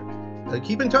 Sure.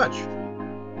 Keep in touch.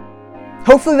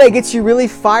 Hopefully that gets you really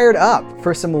fired up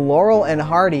for some Laurel and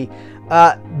Hardy.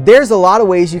 There's a lot of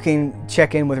ways you can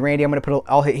check in with Randy. I'm going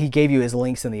to he gave you his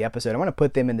links in the episode. I'm going to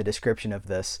put them in the description of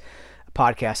this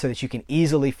podcast so that you can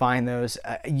easily find those.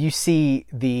 You see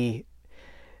the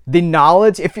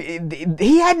knowledge. If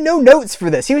he had no notes for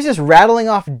this, he was just rattling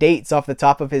off dates off the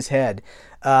top of his head,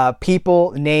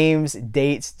 people, names,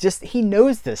 dates. Just he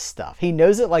knows this stuff. He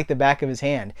knows it like the back of his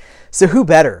hand. So who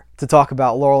better to talk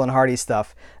about Laurel and Hardy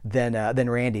stuff than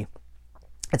Randy?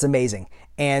 It's amazing.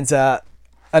 And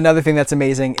another thing that's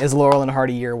amazing is Laurel and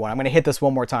Hardy Year One. I'm going to hit this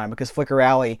one more time because Flickr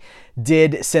Alley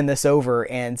did send this over,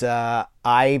 and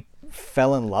I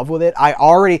fell in love with it. I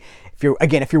already,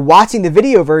 if you're watching the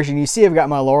video version, you see I've got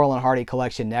my Laurel and Hardy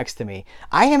collection next to me.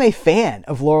 I am a fan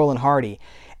of Laurel and Hardy,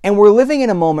 and we're living in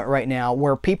a moment right now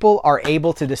where people are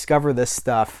able to discover this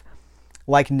stuff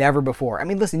like never before. I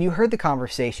mean, listen, you heard the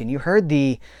conversation, you heard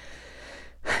the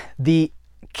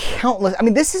countless,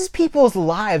 this is people's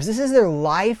lives. This is their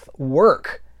life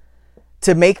work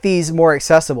to make these more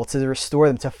accessible, to restore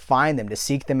them, to find them, to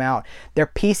seek them out. They're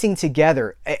piecing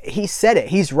together. He said it.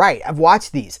 He's right. I've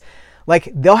watched these.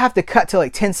 Like, they'll have to cut to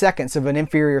like 10 seconds of an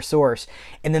inferior source,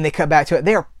 and then they cut back to it.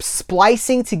 They are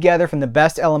splicing together from the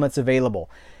best elements available.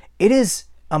 It is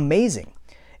amazing.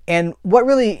 And what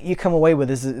really you come away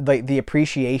with is like the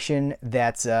appreciation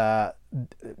that's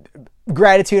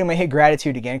gratitude. I'm going to hit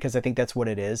gratitude again because I think that's what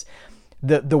it is.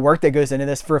 The work that goes into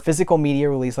this, for a physical media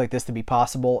release like this to be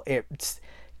possible, it's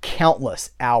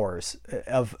countless hours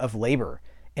of labor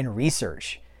and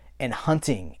research and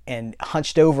hunting and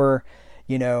hunched over,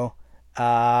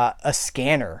 a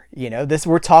scanner. This,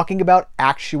 we're talking about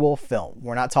actual film.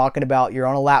 We're not talking about you're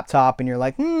on a laptop and you're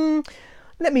like,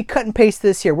 let me cut and paste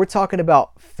this here. We're talking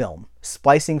about film,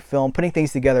 splicing film, putting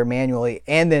things together manually,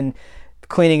 and then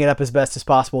cleaning it up as best as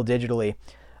possible digitally.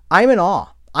 I'm in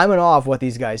awe. I'm in awe of what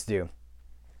these guys do.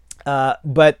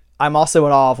 But I'm also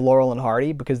in awe of Laurel and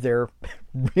Hardy because they're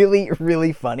really,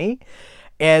 really funny.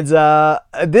 And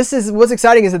this is what's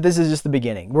exciting is that this is just the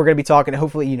beginning. We're going to be talking,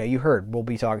 hopefully, you heard, we'll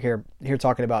be talking here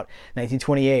talking about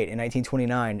 1928 and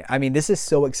 1929. This is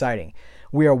so exciting.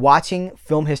 We are watching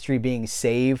film history being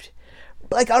saved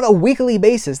like on a weekly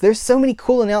basis. There's so many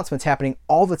cool announcements happening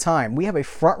all the time. We have a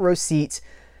front row seat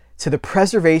to the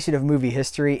preservation of movie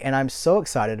history, and I'm so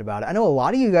excited about it. I know a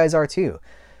lot of you guys are too.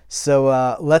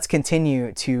 So let's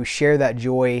continue to share that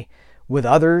joy with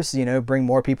others, bring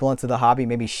more people into the hobby,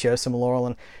 maybe show some Laurel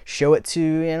and show it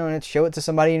to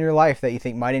somebody in your life that you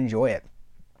think might enjoy it.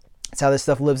 That's how this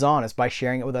stuff lives on, is by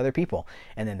sharing it with other people.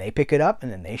 And then they pick it up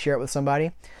and then they share it with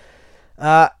somebody.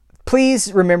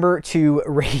 Please remember to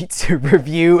rate,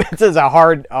 review. This is a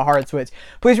hard switch.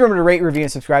 Please remember to rate, review,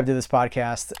 and subscribe to this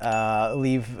podcast.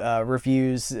 Leave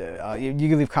reviews. You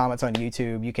can leave comments on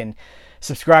YouTube. You can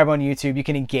subscribe on YouTube. You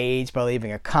can engage by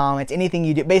leaving a comment. Anything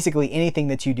you do, basically anything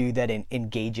that you do that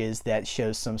engages, that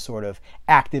shows some sort of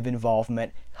active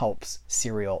involvement, helps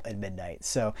Serial at Midnight.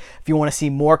 So if you want to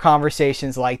see more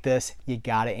conversations like this, you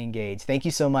gotta engage. Thank you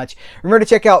so much. Remember to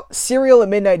check out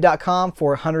serialatmidnight.com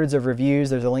for hundreds of reviews.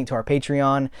 There's a link to our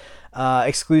Patreon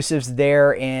exclusives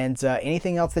there, and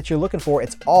anything else that you're looking for,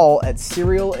 it's all at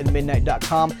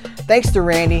serialatmidnight.com. Thanks to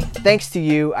Randy. Thanks to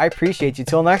you. I appreciate you.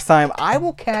 Till next time, I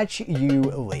will catch you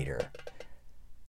later.